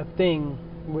that a thing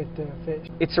with the fish?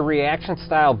 It's a reaction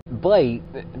style bite.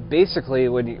 Basically,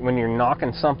 when you're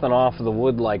knocking something off of the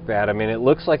wood like that, I mean, it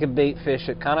looks like a bait fish.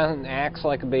 It kind of acts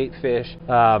like a bait fish.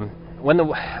 When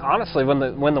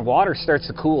the water starts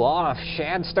to cool off,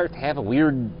 shad start to have a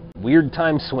weird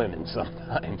time swimming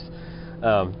sometimes.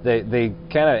 They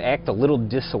kind of act a little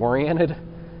disoriented,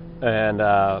 and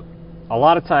a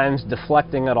lot of times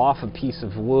deflecting it off a piece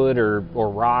of wood or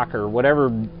rock or whatever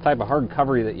type of hard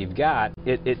cover that you've got,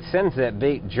 it sends that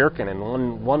bait jerking in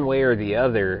one way or the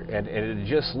other, and it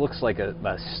just looks like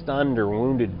a stunned or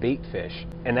wounded bait fish.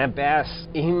 And that bass,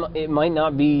 it might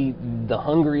not be the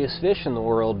hungriest fish in the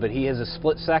world, but he has a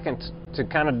split second to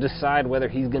kind of decide whether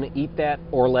he's going to eat that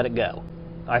or let it go.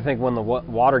 I think when the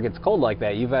water gets cold like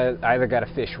that, you've either got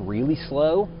to fish really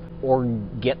slow or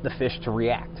get the fish to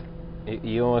react.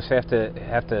 You almost have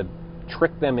to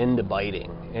trick them into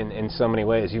biting in so many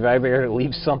ways. You've either got to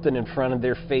leave something in front of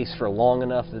their face for long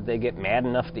enough that they get mad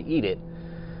enough to eat it,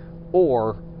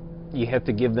 or you have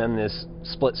to give them this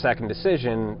split-second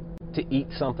decision to eat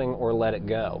something or let it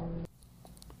go.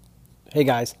 Hey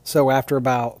guys, so after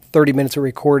about 30 minutes of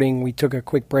recording, we took a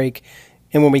quick break,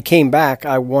 and when we came back,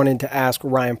 I wanted to ask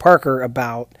Ryan Parker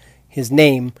about his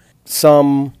name.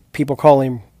 Some people call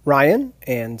him Ryan,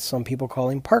 and some people call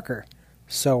him Parker.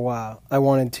 So I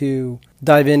wanted to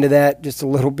dive into that just a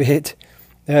little bit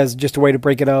as just a way to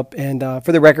break it up. And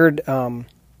for the record,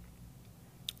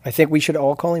 I think we should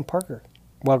all call him Parker.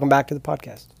 Welcome back to the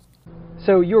podcast.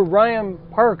 So you're Ryan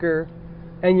Parker,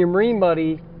 and your Marine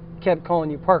buddy kept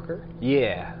calling you Parker.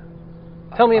 Yeah.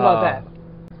 Tell me about that.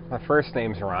 My first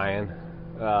name's Ryan.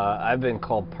 I've been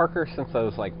called Parker since I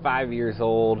was like 5 years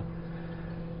old.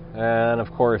 And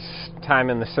of course, time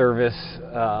in the service,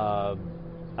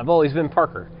 I've always been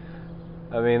Parker.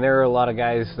 I mean, there are a lot of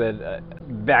guys that,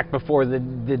 back before the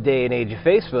day and age of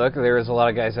Facebook, there was a lot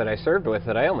of guys that I served with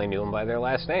that I only knew them by their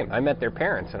last name. I met their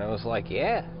parents, and I was like,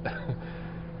 yeah.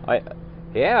 I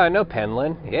know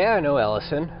Penland. Yeah, I know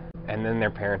Ellison. And then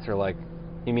their parents are like,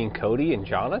 you mean Cody and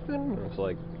Jonathan? I was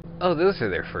like, oh, those are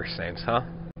their first names, huh?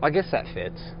 I guess that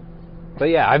fits. But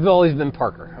yeah, I've always been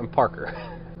Parker. I'm Parker.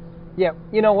 Yeah,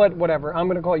 you know what? Whatever. I'm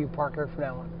going to call you Parker from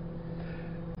now on.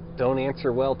 Don't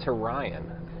answer well to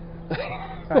Ryan.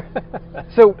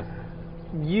 So,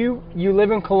 you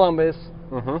live in Columbus.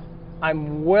 Mm-hmm.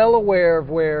 I'm well aware of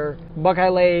where Buckeye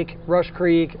Lake, Rush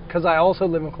Creek, because I also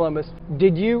live in Columbus.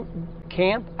 Did you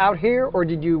camp out here, or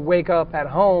did you wake up at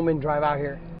home and drive out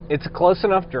here? It's a close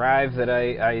enough drive that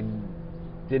I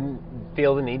didn't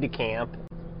feel the need to camp.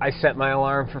 I set my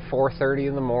alarm for 4:30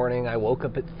 in the morning. I woke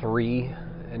up at 3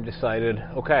 and decided,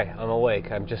 okay, I'm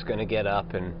awake. I'm just going to get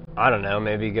up and, I don't know,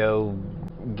 maybe go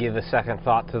give a second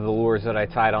thought to the lures that I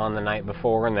tied on the night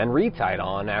before and then re-tied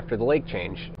on after the lake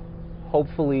change.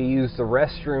 Hopefully use the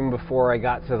restroom before I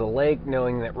got to the lake,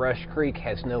 knowing that Rush Creek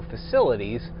has no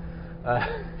facilities.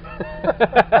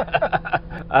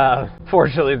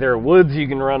 Fortunately, there are woods you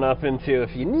can run up into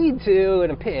if you need to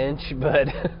in a pinch, but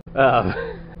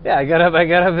yeah, I got up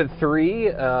at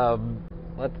 3,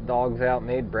 let the dogs out,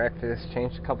 made breakfast,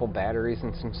 changed a couple batteries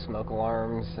and some smoke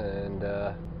alarms, and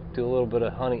do a little bit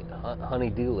of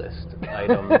honey-do list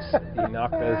items. You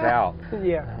knock those out.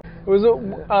 Yeah.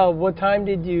 What time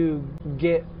did you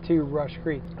get to Rush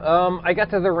Creek? I got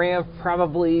to the ramp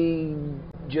probably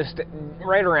just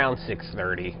right around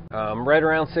 6:30. Right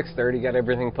around 6:30, got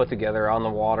everything put together on the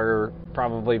water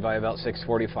probably by about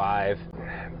 6:45.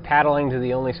 Paddling to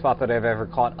the only spot that I've ever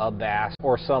caught a bass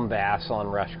or some bass on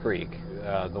Rush Creek,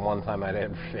 the one time I'd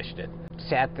ever fished it.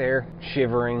 Sat there,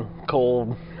 shivering,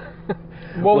 cold.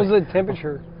 What was the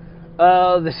temperature?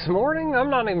 This morning, I'm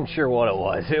not even sure what it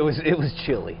was. It was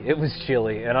chilly. It was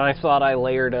chilly, and I thought I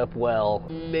layered up well.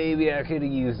 Maybe I could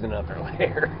have used another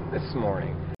layer this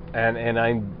morning. And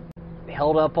I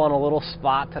held up on a little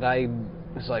spot that I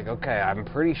was like, okay, I'm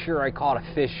pretty sure I caught a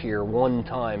fish here one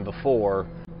time before,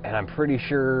 and I'm pretty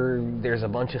sure there's a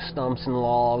bunch of stumps and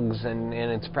logs, and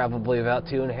it's probably about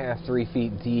 2.5, 3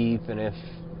 feet deep, and if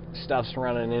stuff's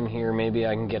running in here, maybe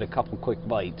I can get a couple quick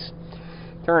bites.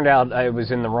 Turned out I was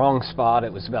in the wrong spot.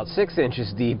 It was about 6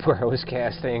 inches deep where I was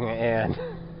casting, and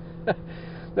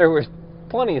there was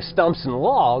plenty of stumps and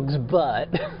logs, but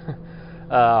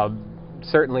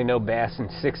certainly no bass in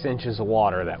 6 inches of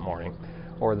water that morning,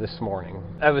 or this morning.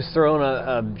 I was throwing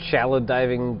a shallow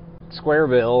diving square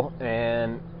bill,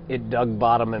 and it dug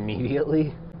bottom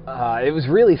immediately. It was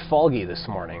really foggy this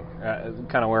morning,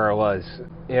 kind of where I was.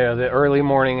 You know, the early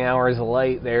morning hours of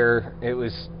light there,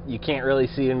 you can't really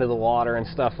see into the water and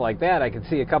stuff like that. I could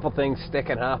see a couple things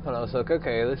sticking up, and I was like,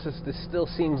 okay, this still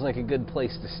seems like a good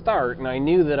place to start. And I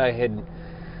knew that I had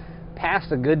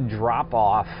passed a good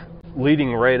drop-off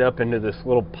leading right up into this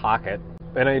little pocket,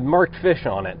 and I had marked fish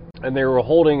on it, and they were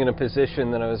holding in a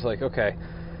position that I was like, okay,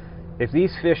 if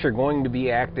these fish are going to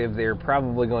be active, they're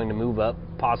probably going to move up,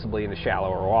 possibly into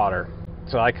shallower water.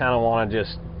 So I kind of want to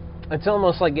it's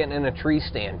almost like getting in a tree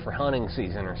stand for hunting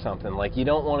season or something. Like, you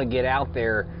don't want to get out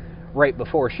there right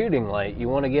before shooting light. You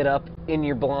want to get up in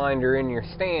your blind or in your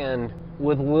stand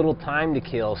with little time to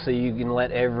kill so you can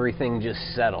let everything just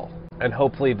settle. And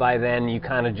hopefully by then you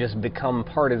kind of just become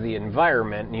part of the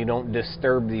environment and you don't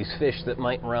disturb these fish that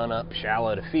might run up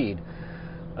shallow to feed.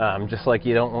 Just like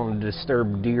you don't want to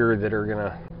disturb deer that are going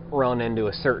to run into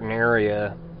a certain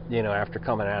area, you know, after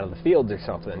coming out of the fields or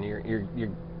something. You're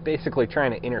basically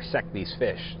trying to intersect these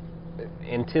fish,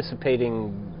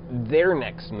 anticipating their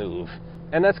next move.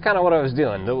 And that's kind of what I was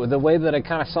doing. The way that I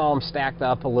kind of saw them stacked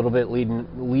up a little bit,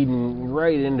 leading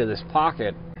right into this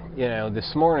pocket. You know,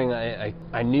 this morning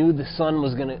I knew the sun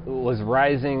was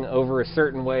rising over a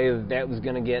certain way, that was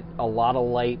going to get a lot of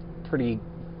light pretty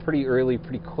early,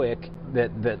 pretty quick,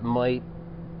 that might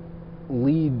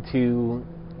lead to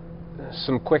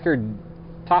some quicker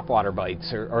topwater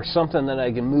bites or something that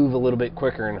I can move a little bit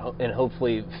quicker and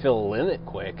hopefully fill a limit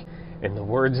quick. In the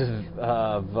words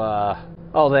of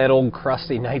that old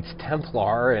crusty Knights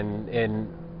Templar and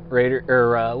Raider,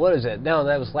 or what is it? No,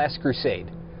 that was Last Crusade.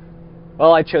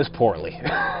 Well, I chose poorly.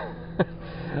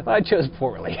 I chose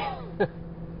poorly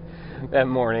that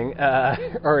morning,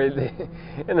 or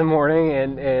in the morning,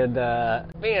 and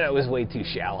man, it was way too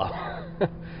shallow.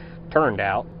 Turned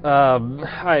out.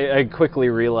 I quickly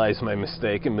realized my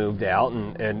mistake and moved out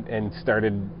and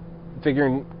started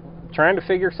trying to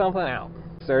figure something out.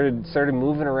 Started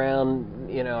moving around.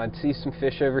 You know, I'd see some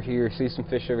fish over here, see some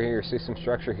fish over here, see some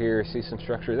structure here, see some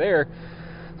structure there.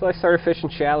 So I started fishing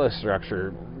shallow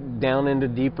structure, down into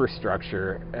deeper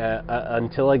structure,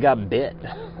 until I got bit.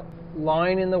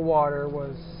 Line in the water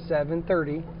was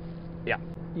 7:30. Yeah.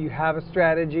 You have a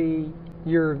strategy.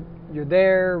 You're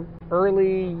there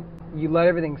early. You let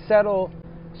everything settle.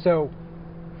 So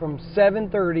from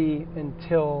 7:30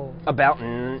 until about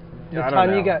the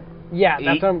time you got. Yeah,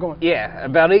 that's what I'm going. Yeah,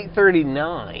 about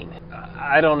 8:39.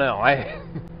 I don't know.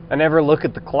 I never look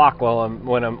at the clock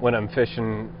when I'm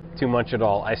fishing too much at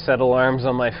all. I set alarms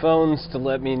on my phones to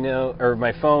let me know, or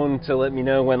my phone to let me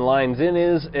know when lines in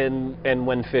is and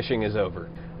when fishing is over.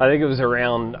 I think it was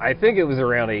around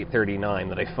 8:39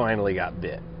 that I finally got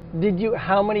bit.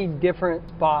 How many different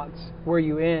spots were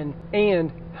you in, and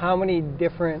how many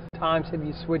different times have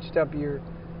you switched up your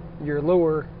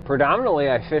lure?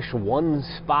 Predominantly, I fish one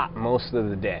spot most of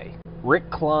the day. Rick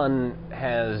Clunn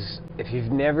has, if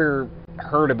you've never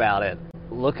heard about it,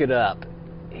 look it up.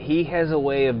 He has a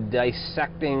way of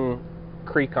dissecting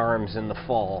creek arms in the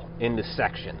fall into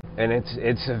section, and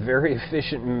it's a very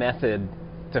efficient method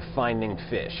to finding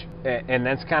fish. And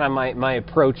that's kind of my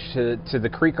approach to the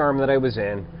creek arm that I was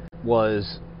in.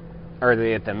 Was, are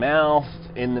they at the mouth,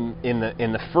 in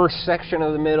the first section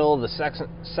of the middle, the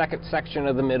second section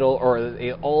of the middle, or are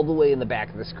they all the way in the back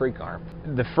of this creek arm?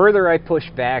 The further I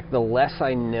pushed back, the less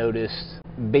I noticed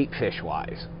bait fish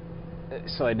wise.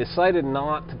 So I decided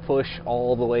not to push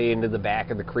all the way into the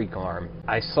back of the creek arm.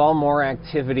 I saw more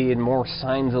activity and more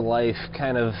signs of life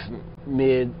kind of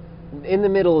in the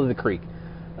middle of the creek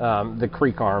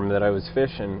arm that I was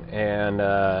fishing, and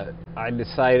I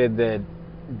decided that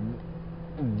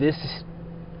this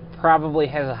probably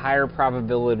has a higher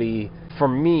probability for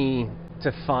me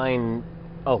to find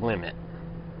a limit.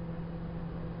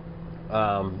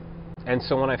 And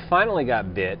so when I finally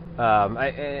got bit,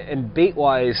 and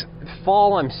bait-wise,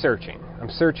 fall, I'm searching.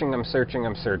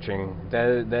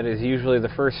 That is usually the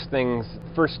first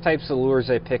types of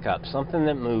lures I pick up. Something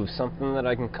that moves, something that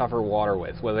I can cover water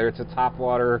with, whether it's a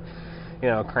topwater,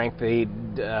 crankbait,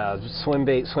 swim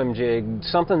bait, swim jig,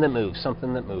 something that moves.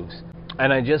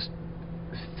 And I just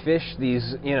fish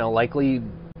these, likely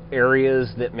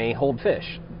areas that may hold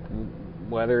fish.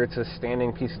 Whether it's a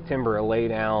standing piece of timber, a lay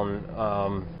down,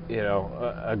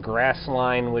 a grass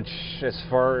line, which, as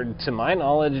far to my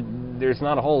knowledge, there's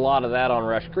not a whole lot of that on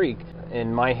Rush Creek.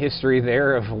 In my history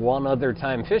there of one other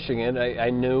time fishing it, I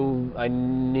knew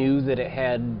that it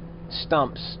had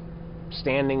stumps,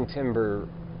 standing timber,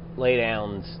 lay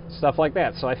downs, stuff like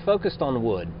that. So I focused on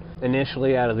wood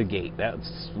initially out of the gate.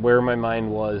 That's where my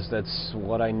mind was. That's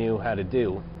what I knew how to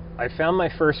do. I found my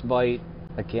first bite.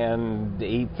 Again,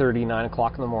 8:30, 9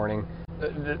 o'clock in the morning.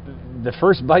 The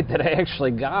first bite that I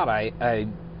actually got, I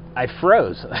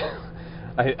froze.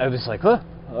 I was like, huh,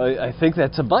 I think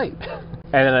that's a bite.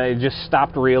 And then I just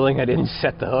stopped reeling. I didn't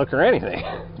set the hook or anything.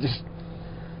 Just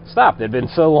stopped. It had been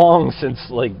so long since,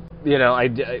 I'd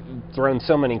thrown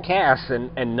so many casts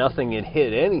and nothing had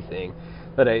hit anything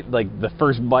that the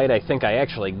first bite I think I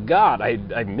actually got,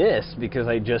 I missed because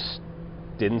I just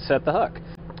didn't set the hook.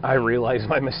 I realized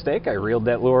my mistake. I reeled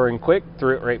that lure in quick,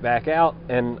 threw it right back out,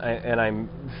 and I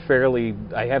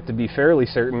have to be fairly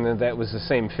certain that was the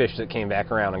same fish that came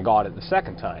back around and got it the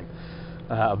second time.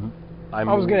 I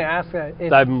was going to ask that.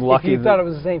 I'm lucky. If you thought it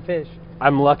was the same fish.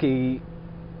 I'm lucky.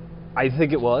 I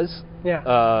think it was.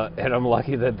 Yeah. And I'm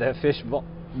lucky that fish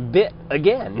bit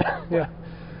again. Yeah.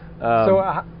 So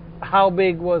how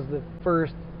big was the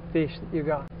first fish that you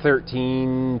got?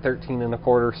 13 and a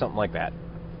quarter, something like that.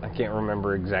 I can't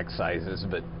remember exact sizes,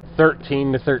 but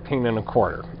 13 to 13 and a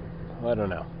quarter. I don't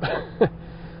know.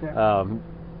 Yeah.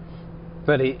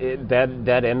 But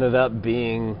that ended up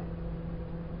being,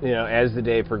 as the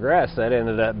day progressed, that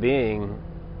ended up being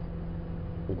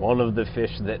one of the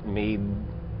fish that made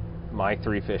my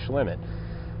 3-fish limit.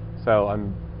 So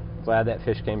I'm glad that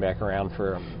fish came back around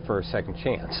for a second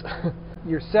chance.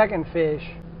 Your second fish,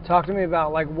 talk to me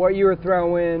about what you were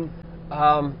throwing.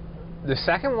 The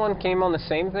second one came on the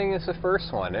same thing as the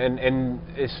first one, and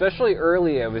especially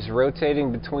early I was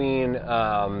rotating between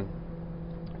a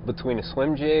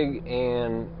swim jig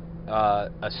and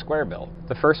a square bill.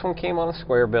 The first one came on a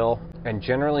square bill, and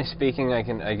generally speaking I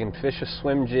can fish a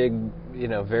swim jig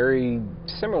very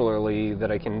similarly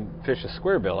that I can fish a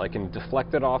square bill. I can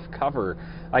deflect it off cover.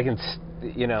 I can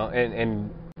and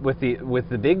with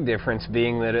the big difference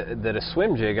being that a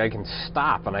swim jig I can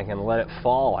stop and I can let it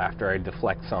fall after I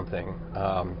deflect something.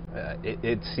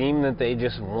 It seemed that they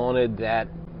just wanted that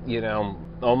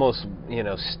almost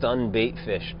stun bait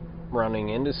fish running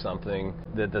into something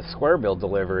that the square bill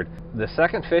delivered. The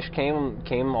second fish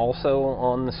came also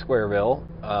on the square bill,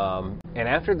 and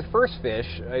after the first fish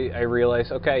I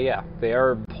realized, okay, yeah, they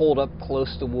are pulled up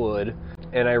close to wood.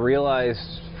 And I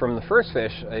realized from the first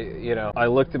fish, I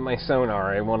looked at my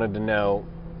sonar. I wanted to know,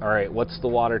 all right, what's the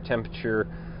water temperature?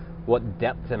 What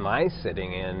depth am I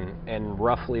sitting in? And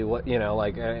roughly what,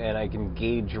 and I can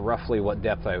gauge roughly what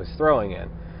depth I was throwing in.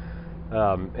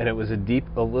 And it was a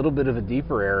little bit of a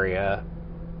deeper area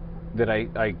that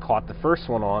I caught the first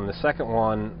one on. The second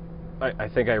one, I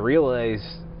think I realized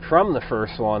from the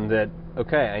first one that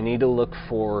okay, I need to look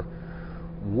for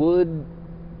wood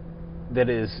that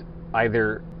is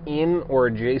either in or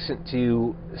adjacent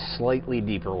to slightly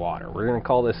deeper water. We're going to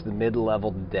call this the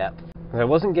mid-level depth. I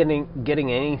wasn't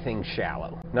getting anything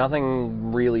shallow,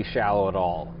 nothing really shallow at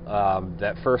all.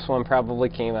 That first one probably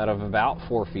came out of about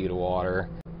 4 feet of water,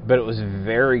 but it was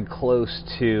very close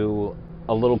to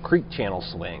a little creek channel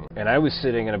swing, and I was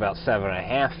sitting at about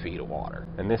 7.5 feet of water,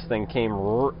 and this thing came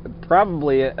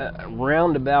probably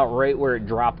round about right where it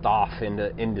dropped off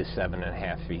into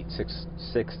 7.5 feet, 6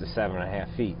 to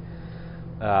 7.5 feet.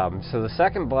 So the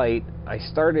second bite, I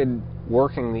started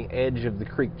working the edge of the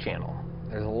creek channel.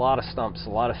 There's a lot of stumps, a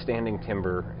lot of standing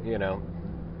timber, you know,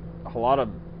 a lot of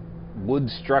wood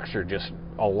structure just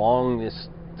along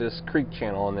this creek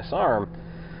channel on this arm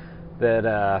that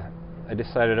I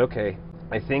decided, okay,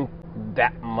 I think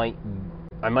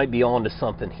I might be on to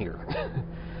something here.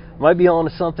 Might be on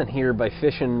to something here by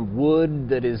fishing wood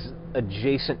that is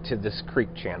adjacent to this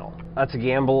creek channel. That's a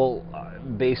gamble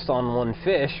based on one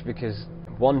fish, because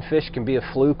one fish can be a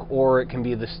fluke or it can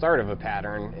be the start of a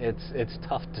pattern. It's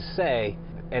tough to say.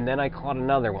 And then I caught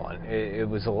another one. It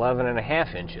was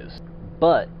 11.5 inches,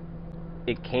 but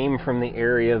it came from the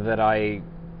area that I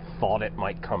thought it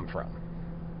might come from.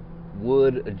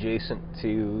 Wood adjacent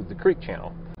to the creek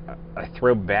channel. I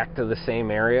threw back to the same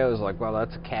area. I was like, well,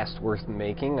 that's a cast worth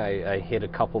making. I hit a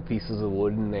couple pieces of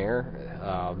wood in there,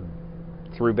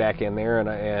 threw back in there, and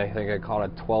I think I caught a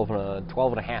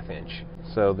 12.5 inch.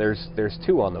 So there's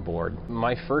 2 on the board.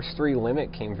 My first 3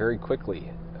 limit came very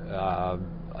quickly.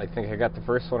 I think I got the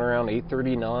first one around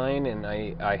 8:39, and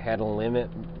I had a limit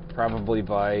probably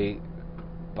by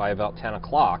about 10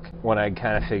 o'clock when I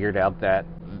kind of figured out that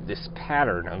this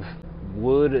pattern of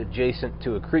wood adjacent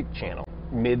to a creek channel,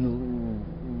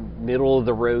 middle of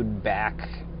the road back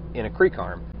in a creek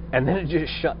arm, and then it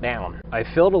just shut down. I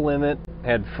filled a limit,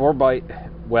 had 5 bites.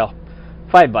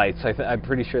 I'm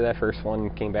pretty sure that first one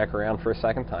came back around for a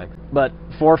second time, but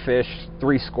 4 fish,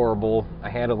 3 scoreable. I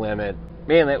had a limit.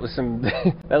 Man, that was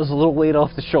that was a little weight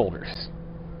off the shoulders.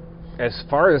 As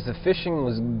far as the fishing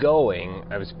was going,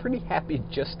 I was pretty happy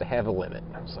just to have a limit.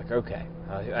 I was like, okay,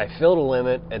 I filled a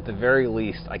limit at the very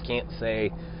least. I can't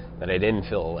say that I didn't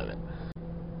fill a limit.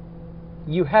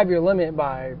 You have your limit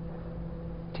by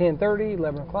 10:30,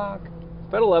 11 o'clock?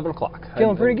 About 11 o'clock.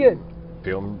 Feeling pretty good?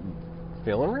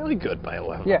 Feeling really good by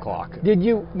 11 o'clock. Did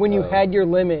you, when you had your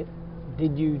limit,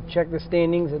 did you check the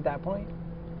standings at that point?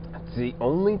 It's the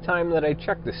only time that I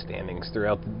checked the standings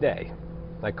throughout the day.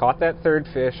 I caught that 3rd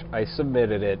fish. I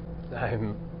submitted it.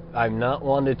 I'm not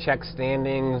one to check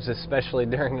standings, especially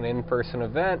during an in-person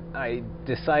event. I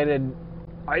decided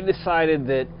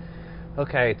that,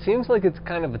 okay, it seems like it's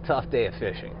kind of a tough day of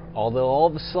fishing. Although all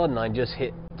of a sudden I just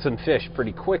hit some fish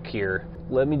pretty quick here.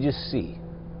 Let me just see.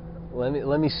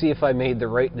 Let me see if I made the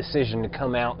right decision to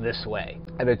come out this way.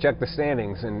 And I checked the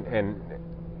standings, and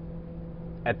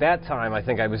at that time, I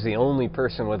think I was the only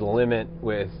person with a limit,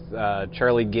 with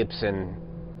Charlie Gibson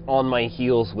on my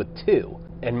heels with 2.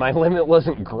 And my limit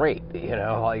wasn't great, you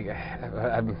know.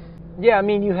 Yeah, I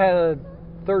mean, you had a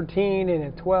 13 and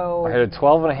a 12. I had a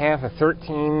 12.5, a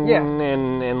 13,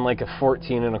 and like a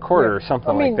 14.25 or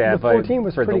something like that. The 14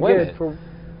 was pretty good for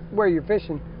where you're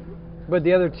fishing. But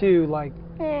the other 2, like,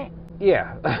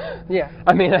 Yeah. Yeah.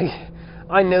 I mean,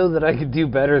 I know that I could do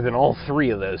better than all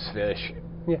 3 of those fish.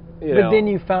 Yeah. But then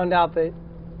you found out that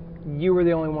you were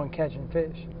the only one catching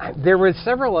fish. There were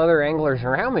several other anglers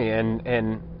around me,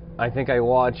 and I think I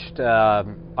watched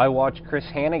Chris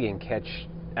Hannigan catch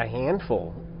a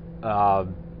handful.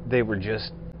 They were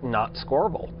just not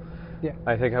scoreable. Yeah.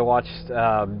 I think I watched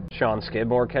Sean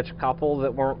Skidmore catch a couple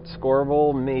that weren't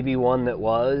scoreable, maybe one that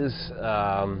was.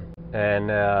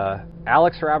 And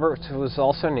Alex Roberts was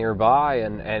also nearby,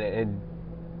 and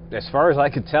as far as I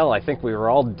could tell, I think we were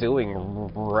all doing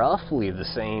roughly the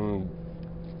same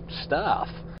stuff.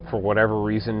 For whatever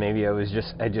reason, maybe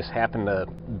I just happened to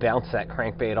bounce that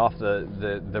crankbait off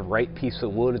the right piece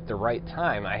of wood at the right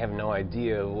time. I have no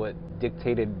idea what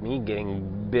dictated me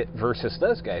getting bit versus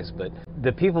those guys, but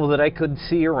the people that I could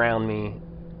see around me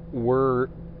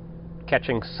were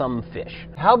catching some fish.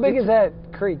 How big is that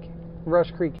creek,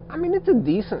 Rush Creek? I mean, it's a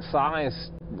decent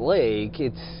sized lake.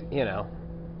 It's, you know,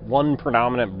 one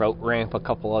predominant boat ramp, a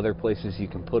couple other places you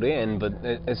can put in, but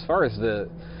as far as the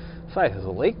size of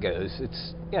the lake goes,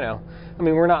 it's, you know, I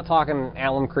mean, we're not talking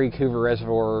Alum Creek, Hoover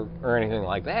Reservoir, or anything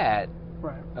like that.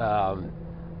 Right.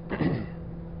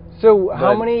 So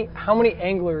how many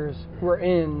anglers were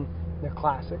in the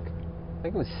Classic? I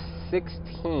think it was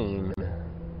 16.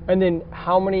 And then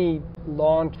how many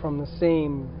launched from the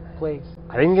same place?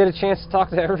 I didn't get a chance to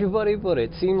talk to everybody, but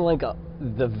it seemed like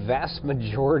The vast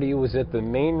majority was at the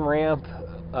main ramp,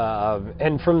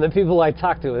 and from the people I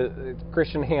talked to,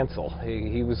 Christian Hansel,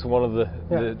 he was one of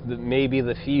the maybe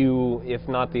the few, if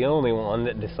not the only one,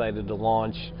 that decided to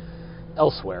launch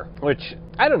elsewhere. Which,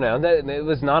 I don't know, that it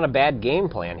was not a bad game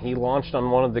plan. He launched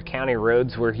on one of the county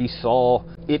roads where he saw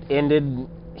it ended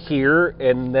here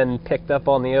and then picked up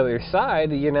on the other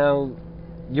side. You know,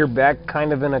 you're back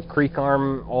kind of in a creek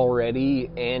arm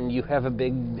already, and you have a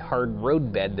big hard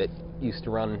road bed that used to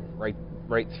run right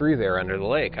through there under the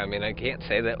lake. I mean, I can't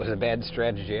say that was a bad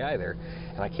strategy either,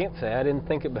 and I can't say I didn't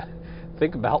think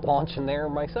about launching there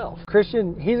myself.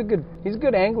 Christian, he's a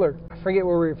good angler. I forget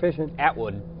where we were fishing.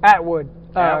 Atwood.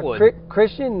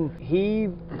 Christian, he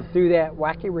threw that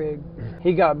wacky rig.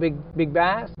 He got big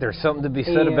bass. There's something to be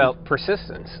said about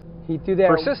persistence. He threw that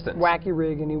wacky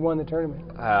rig and he won the tournament.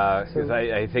 Because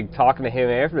I think talking to him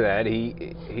after that,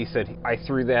 he said, I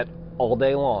threw that all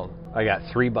day long. I got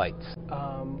 3 bites.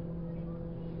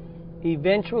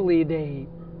 Eventually,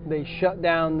 they shut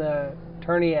down the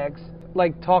tourney X.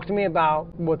 Like, talk to me about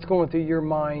what's going through your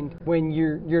mind when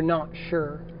you're not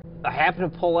sure. I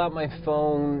happened to pull out my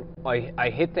phone. I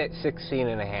hit that 16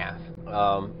 and a half.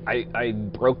 I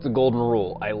broke the golden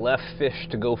rule. I left fish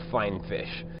to go find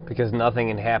fish because nothing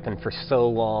had happened for so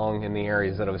long in the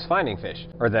areas that I was finding fish,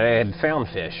 or that I had found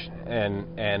fish,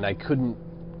 and I couldn't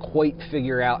quite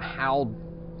figure out how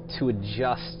to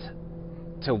adjust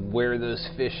to where those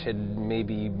fish had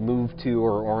maybe moved to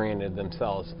or oriented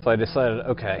themselves. So I decided,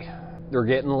 okay, they're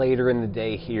getting later in the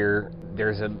day here.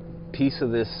 There's a piece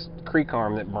of this creek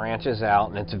arm that branches out,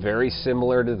 and it's very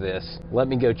similar to this. Let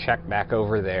me go check back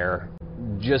over there,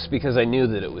 just because I knew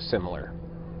that it was similar.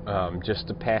 Just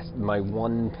to pass my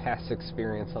one past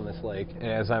experience on this lake. And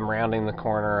as I'm rounding the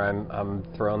corner, I'm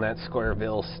throwing that square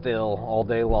bill still all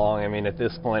day long. I mean, at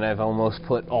this point, I've almost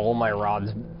put all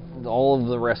of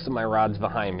the rest of my rods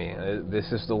behind me.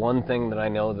 This is the one thing that I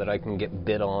know that I can get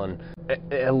bit on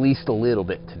at least a little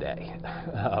bit today.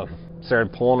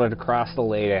 Started pulling it across the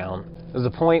laydown. There was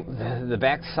a point, the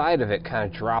back side of it kind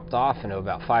of dropped off into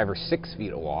about 5 or 6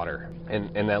 feet of water, and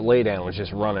that laydown was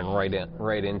just running right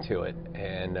into it.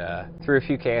 And threw a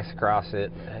few casts across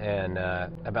it, and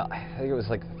about, I think it was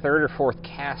like the 3rd or 4th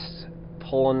cast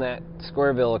pulling that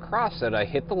square bill across it, I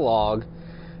hit the log,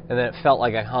 and then it felt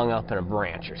like I hung up in a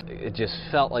branch. It just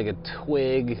felt like a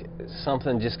twig.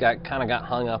 Something just got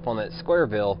hung up on that square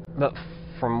bill. But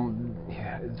from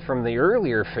the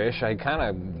earlier fish, I kind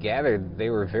of gathered they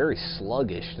were very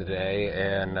sluggish today,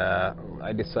 and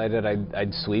I decided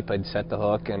I'd sweep, I'd set the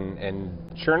hook, and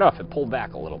sure enough, it pulled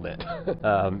back a little bit.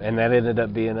 And that ended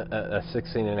up being a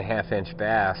 16.5-inch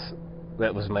bass.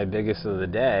 That was my biggest of the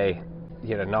day.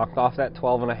 You know, knocked off that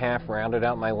 12.5, rounded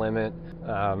out my limit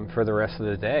for the rest of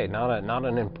the day. Not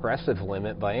an impressive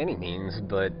limit by any means,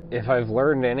 but if I've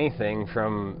learned anything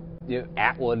from, you know,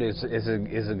 Atwood is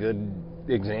a good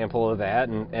example of that,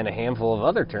 and a handful of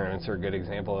other tournaments are a good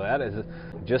example of that. Is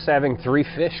just having 3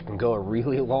 fish can go a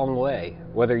really long way,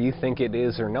 whether you think it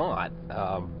is or not.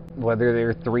 Whether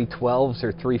they're 3 12s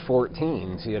or 3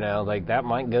 14s, you know, like that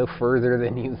might go further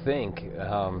than you think.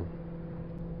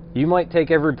 You might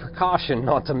take every precaution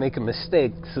not to make a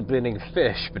mistake submitting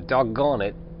fish, but doggone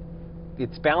it,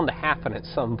 it's bound to happen at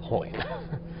some point.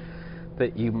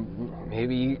 That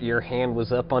maybe your hand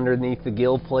was up underneath the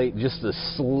gill plate just a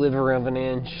sliver of an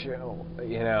inch,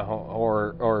 you know,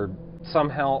 or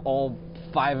somehow all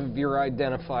 5 of your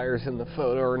identifiers in the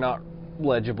photo are not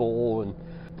legible, and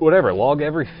whatever. Log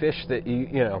every fish that you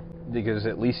know, because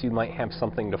at least you might have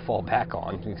something to fall back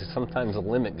on, because sometimes a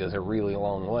limit goes a really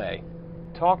long way.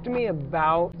 Talk to me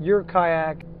about your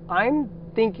kayak. I'm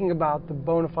thinking about the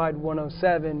Bonafide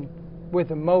 107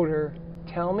 with a motor.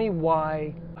 Tell me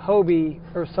why Hobie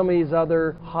or some of these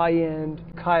other high-end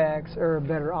kayaks are a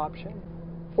better option,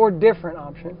 or different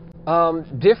option.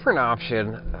 Different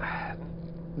option.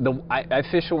 I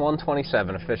fish a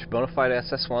 127. I fish Bonafide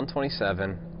SS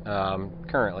 127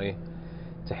 currently.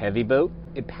 It's a heavy boat.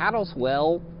 It paddles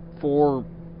well for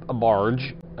a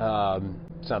barge.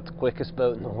 It's not the quickest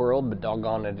boat in the world, but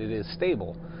doggone it, it is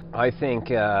stable. I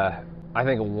think a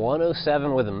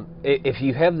 107 with them. If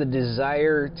you have the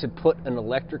desire to put an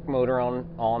electric motor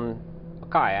on a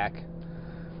kayak,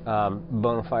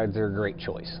 Bonafides are a great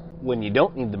choice. When you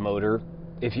don't need the motor,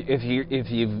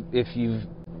 if you've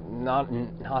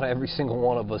not every single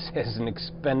one of us has an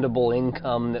expendable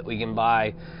income that we can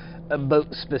buy a boat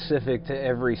specific to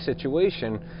every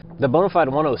situation. The Bonafide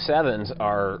 107s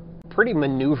are pretty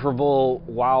maneuverable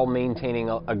while maintaining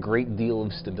a great deal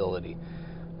of stability.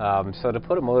 So to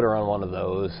put a motor on one of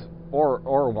those,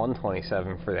 or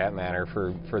 127 for that matter,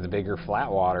 for the bigger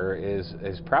flat water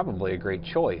is probably a great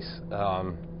choice.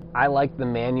 I like the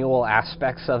manual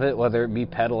aspects of it, whether it be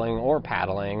pedaling or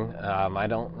paddling. I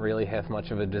don't really have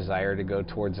much of a desire to go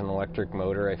towards an electric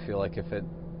motor. I feel like if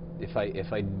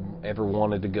I ever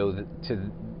wanted to go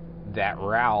to that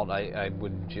route, I'd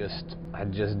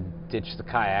just ditch the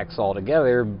kayaks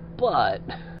altogether. But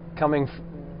coming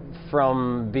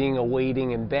from being a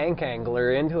wading and bank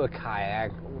angler into a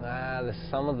kayak,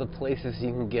 some of the places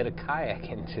you can get a kayak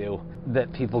into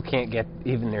that people can't get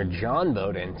even their John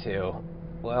boat into,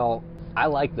 well, I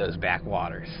like those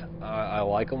backwaters. I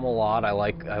like them a lot. I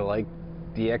like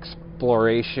the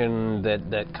exploration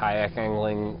that kayak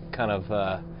angling kind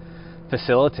of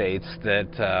facilitates.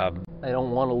 That I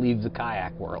don't want to leave the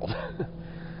kayak world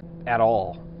at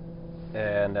all.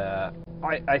 And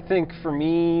I think for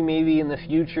me, maybe in the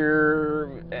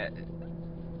future,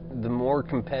 the more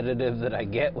competitive that I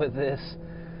get with this,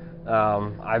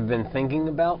 I've been thinking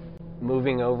about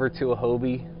moving over to a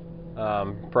Hobie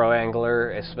pro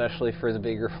angler, especially for the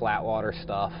bigger flat water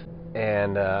stuff.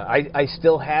 And I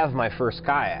still have my first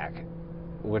kayak,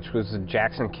 which was a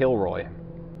Jackson Kilroy.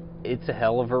 It's a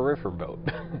hell of a riverboat.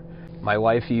 My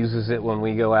wife uses it when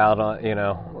we go out on,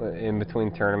 in between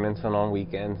tournaments and on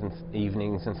weekends and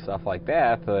evenings and stuff like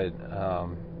that. But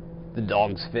the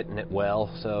dogs fit in it well.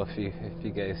 So if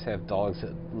you guys have dogs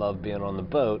that love being on the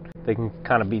boat, they can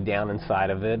kind of be down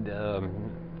inside of it.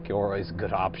 Kilroy's a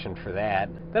good option for that.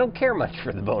 They don't care much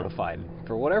for the Bonafide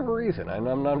for whatever reason.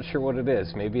 I'm not sure what it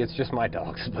is. Maybe it's just my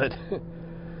dogs, but.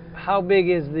 How big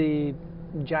is the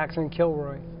Jackson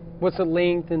Kilroy? What's the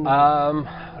length and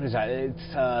what is that?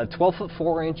 It's 12 foot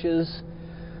 4 inches,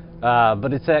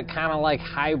 but it's that kind of like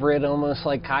hybrid, almost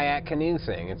like kayak canoe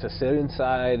thing. It's a sit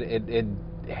inside. It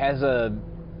has a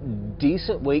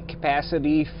decent weight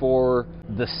capacity for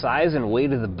the size and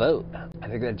weight of the boat. I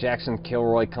think that Jackson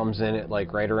Kilroy comes in at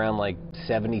like right around like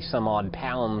 70 some odd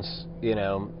pounds,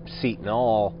 seat and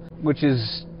all, which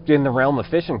is in the realm of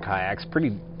fishing kayaks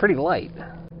pretty light.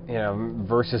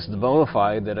 Versus the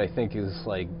Bonafide that I think is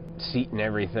like seat and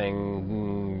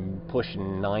everything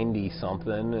pushing 90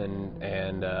 something,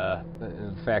 and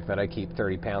the fact that I keep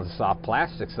 30 pounds of soft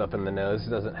plastics up in the nose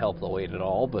doesn't help the weight at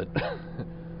all. But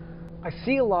I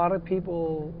see a lot of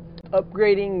people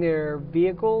upgrading their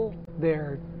vehicle,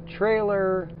 their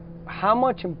trailer. How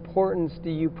much importance do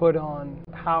you put on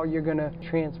how you're going to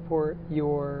transport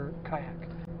your kayak?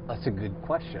 That's a good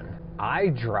question. I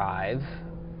drive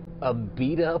a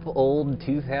beat-up old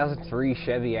 2003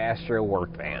 Chevy Astro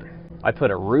work van. I put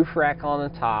a roof rack on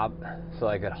the top so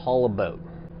I could haul a boat.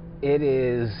 It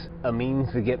is a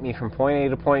means to get me from point A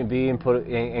to point B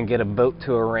and get a boat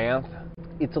to a ramp.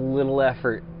 It's a little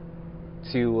effort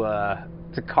to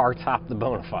car top the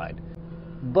Bonafide,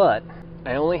 but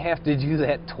I only have to do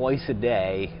that twice a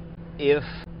day if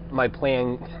my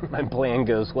plan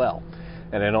goes well,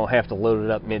 and I don't have to load it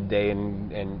up midday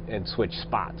and switch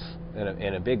spots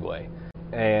in a big way.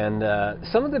 And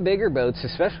some of the bigger boats,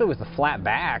 especially with the flat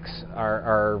backs,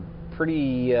 are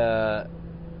pretty.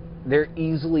 They're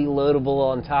easily loadable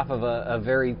on top of a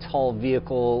very tall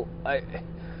vehicle.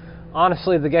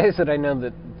 Honestly, the guys that I know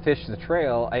that fish the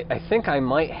trail, I think I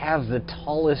might have the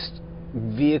tallest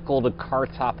vehicle to car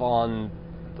top on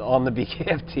the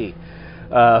BKFT.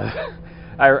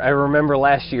 I remember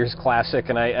last year's Classic,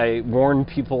 and I warned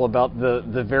people about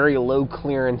the very low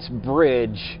clearance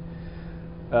bridge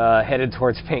headed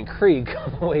towards Paint Creek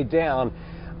on the way down.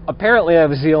 Apparently, I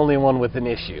was the only one with an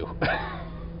issue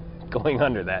going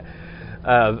under that.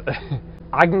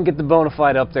 I can get the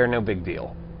Bonafide up there, no big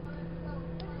deal.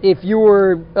 If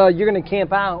you're going to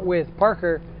camp out with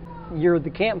Parker, you're at the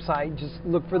campsite. Just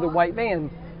look for the white van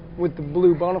with the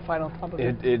blue Bonafide on top of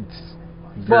it. It's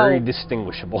very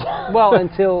distinguishable. Well,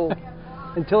 until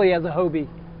he has a Hobie,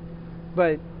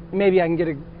 but maybe I can get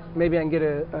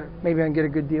a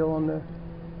good deal on the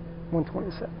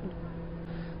 127.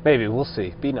 Maybe, we'll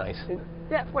see. Be nice.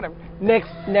 Yeah, whatever.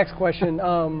 Next question.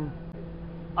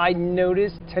 I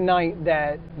noticed tonight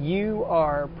that you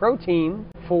are pro team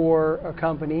for a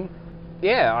company.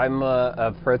 Yeah, I'm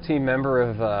a pro team member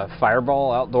of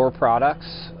Fireball Outdoor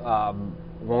Products,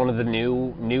 one of the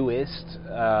newest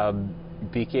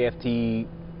BKFT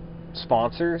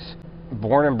sponsors.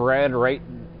 Born and bred right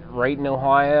in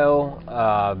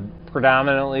Ohio.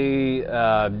 Predominantly,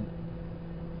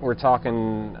 we're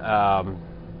talking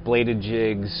bladed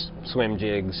jigs, swim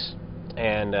jigs,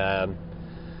 and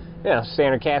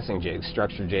standard casting jigs,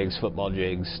 structure jigs, football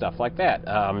jigs, stuff like that.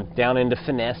 Down into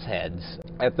finesse heads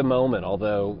at the moment,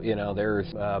 although,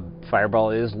 there's Fireball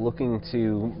is looking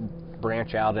to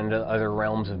branch out into other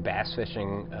realms of bass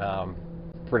fishing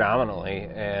predominantly,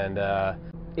 and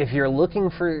if you're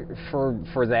looking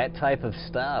for that type of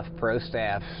stuff, pro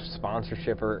staff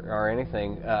sponsorship or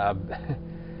anything,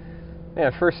 yeah,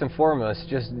 first and foremost,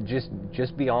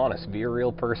 just be honest, be a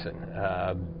real person.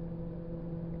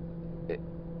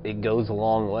 It goes a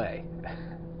long way.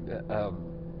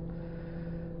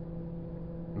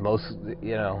 Most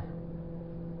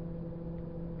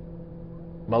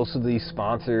of these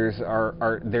sponsors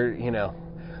are they're,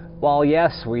 while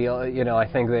yes, we I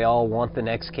think they all want the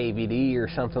next KVD or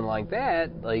something like that.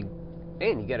 Like,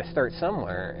 man, you got to start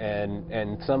somewhere,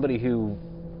 and somebody who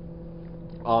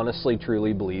honestly,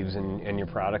 truly believes in your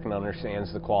product and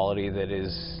understands the quality that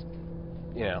is,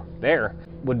 there,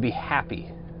 would be happy,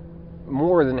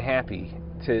 more than happy,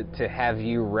 to have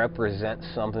you represent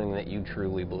something that you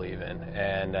truly believe in.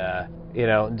 And the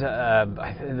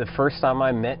first time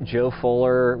I met Joe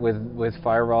Fuller with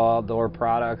Fireball Outdoor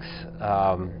Products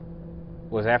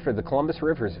was after the Columbus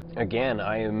Rivers. Again,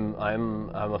 I'm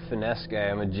a finesse guy.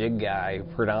 I'm a jig guy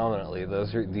predominantly.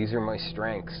 These are my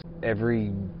strengths.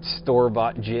 Every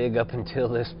store-bought jig up until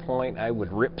this point, I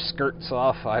would rip skirts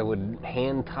off. I would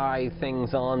hand tie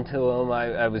things onto them.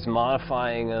 I was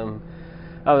modifying them.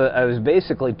 I was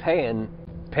basically paying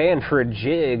for a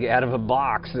jig out of a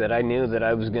box that I knew that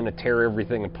I was going to tear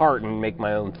everything apart and make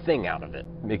my own thing out of it,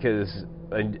 because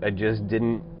I just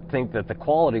didn't think that the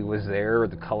quality was there or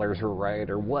the colors were right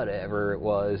or whatever it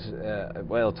was.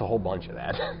 Well, it's a whole bunch of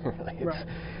that. Really. Right.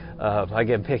 I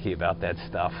get picky about that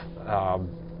stuff.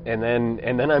 And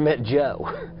then I met Joe,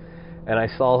 and I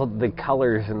saw the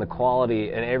colors and the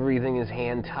quality, and everything is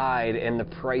hand tied, and the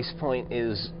price point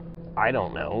is, I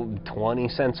don't know, 20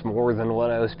 cents more than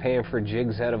what I was paying for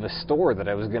jigs out of a store that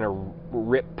I was going to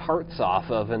rip parts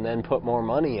off of and then put more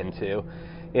money into.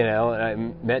 And I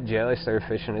met Joe, I started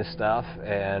fishing his stuff,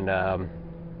 and and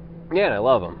I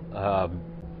love him.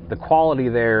 The quality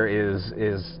there is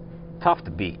tough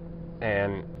to beat,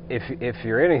 and if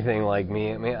you're anything like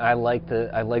me, I mean, I like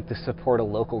to support a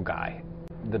local guy.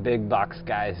 The big box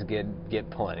guys get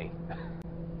plenty.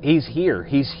 He's here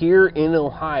in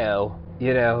Ohio.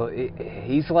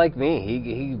 He's like me.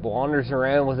 He wanders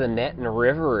around with a net in a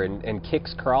river and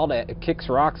kicks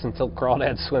rocks until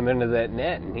crawdads swim into that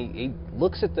net, and he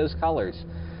looks at those colors.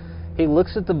 He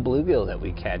looks at the bluegill that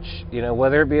we catch,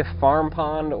 whether it be a farm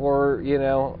pond or,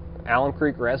 Allen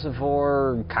Creek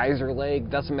Reservoir, Kaiser Lake,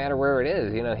 doesn't matter where it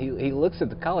is. He looks at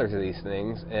the colors of these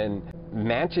things and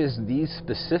matches these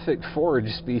specific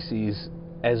forage species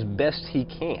as best he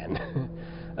can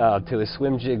to his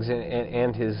swim jigs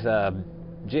and his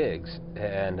jigs.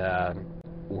 And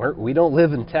we don't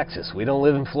live in Texas. We don't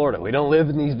live in Florida. We don't live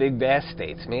in these big bass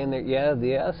states. Man,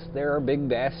 there are big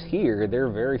bass here.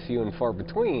 They're very few and far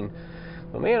between.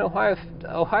 But man,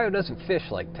 Ohio doesn't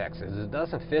fish like Texas. It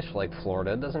doesn't fish like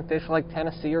Florida. It doesn't fish like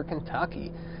Tennessee or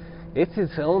Kentucky. It's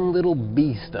its own little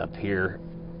beast up here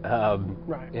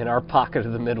in our pocket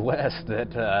of the Midwest.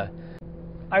 That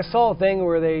I saw a thing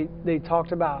where they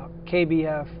talked about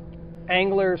KBF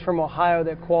anglers from Ohio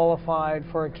that qualified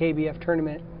for a KBF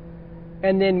tournament,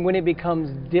 and then when it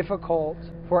becomes difficult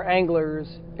for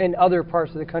anglers in other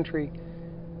parts of the country,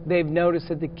 they've noticed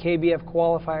that the KBF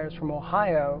qualifiers from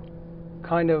Ohio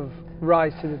kind of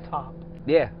rise to the top.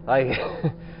 Yeah, I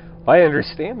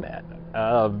understand that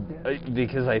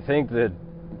because I think that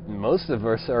most of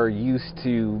us are used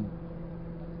to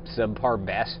subpar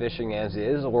bass fishing as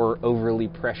is, or overly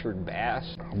pressured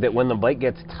bass. That when the bite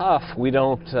gets tough, we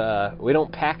don't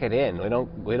pack it in.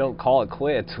 We don't call it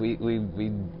quits. We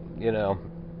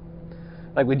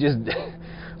just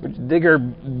dig our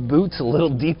boots a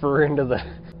little deeper into the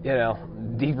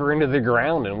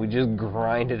ground, and we just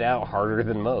grind it out harder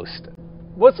than most.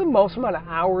 What's the most amount of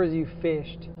hours you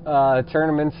fished?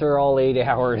 Tournaments are all 8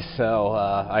 hours, so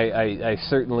I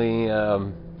certainly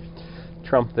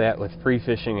trump that with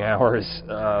pre-fishing hours.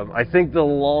 I think the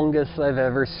longest I've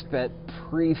ever spent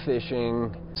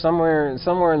pre-fishing, somewhere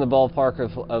in the ballpark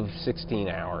of 16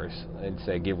 hours, I'd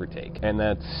say, give or take. And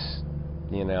that's,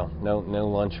 no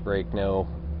lunch break,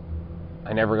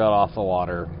 I never got off the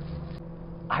water.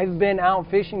 I've been out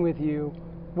fishing with you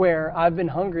where I've been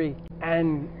hungry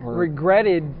and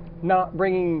regretted not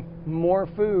bringing more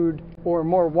food or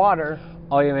more water.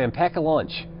 Oh yeah, man, pack a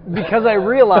lunch. Because I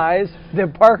realized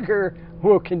that Parker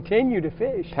will continue to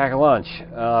fish. Pack a lunch.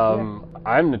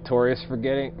 I'm notorious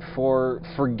for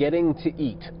forgetting to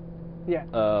eat. Yeah.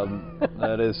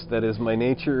 That is my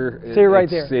nature. So you're right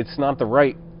there. It's not the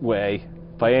right way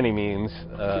by any means.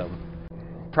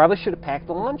 Probably should have packed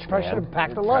the lunch. Probably should have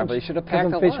packed the lunch. Probably should have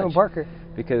packed the lunch. Fishing with Parker.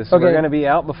 Because we're going to be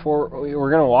out before we're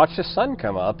going to watch the sun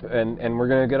come up, and we're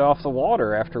going to get off the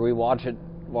water after we watch it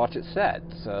set.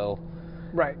 So,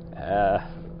 Right.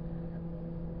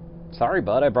 Sorry,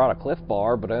 bud, I brought a Cliff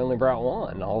Bar, but I only brought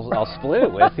one. I'll split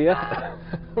it with you.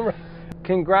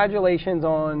 Congratulations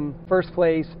on first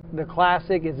place. The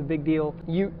Classic is a big deal.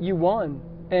 You won,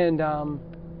 and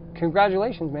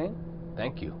congratulations, man.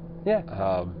 Thank you.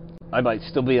 Yeah. I might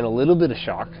still be in a little bit of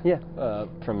shock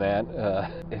from that.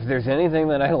 If there's anything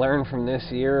that I learned from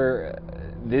this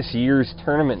year's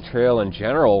tournament trail in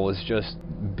general, was just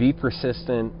be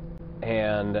persistent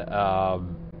and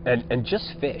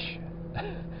just fish.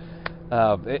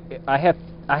 I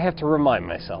have to remind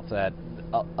myself that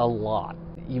a lot.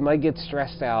 You might get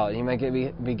stressed out. You might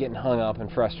be getting hung up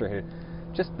and frustrated.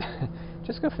 Just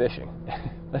go fishing.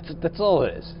 That's all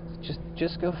it is.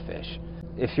 Just go fish.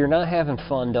 If you're not having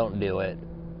fun, don't do it.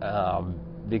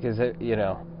 Because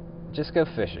just go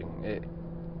fishing.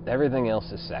 Everything else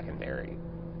is secondary,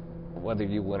 whether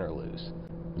you win or lose.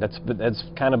 That's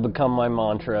kind of become my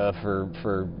mantra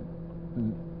for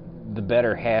the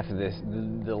better half of this,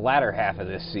 the latter half of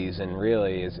this season.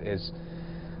 Really is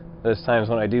those times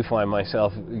when I do find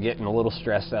myself getting a little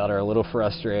stressed out or a little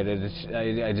frustrated.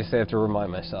 I just have to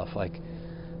remind myself, like,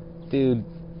 dude,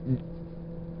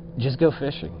 just go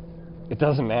fishing. It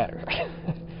doesn't matter.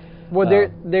 Well,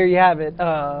 there you have it.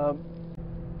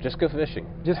 Just go fishing.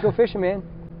 Just go fishing, man.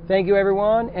 Thank you,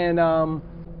 everyone,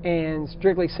 and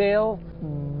Strictly Sail,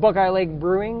 Buckeye Lake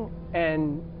Brewing,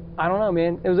 and I don't know,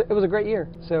 man. It was a great year.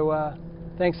 So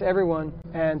thanks to everyone,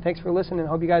 and thanks for listening.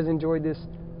 Hope you guys enjoyed this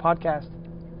podcast.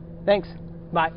 Thanks.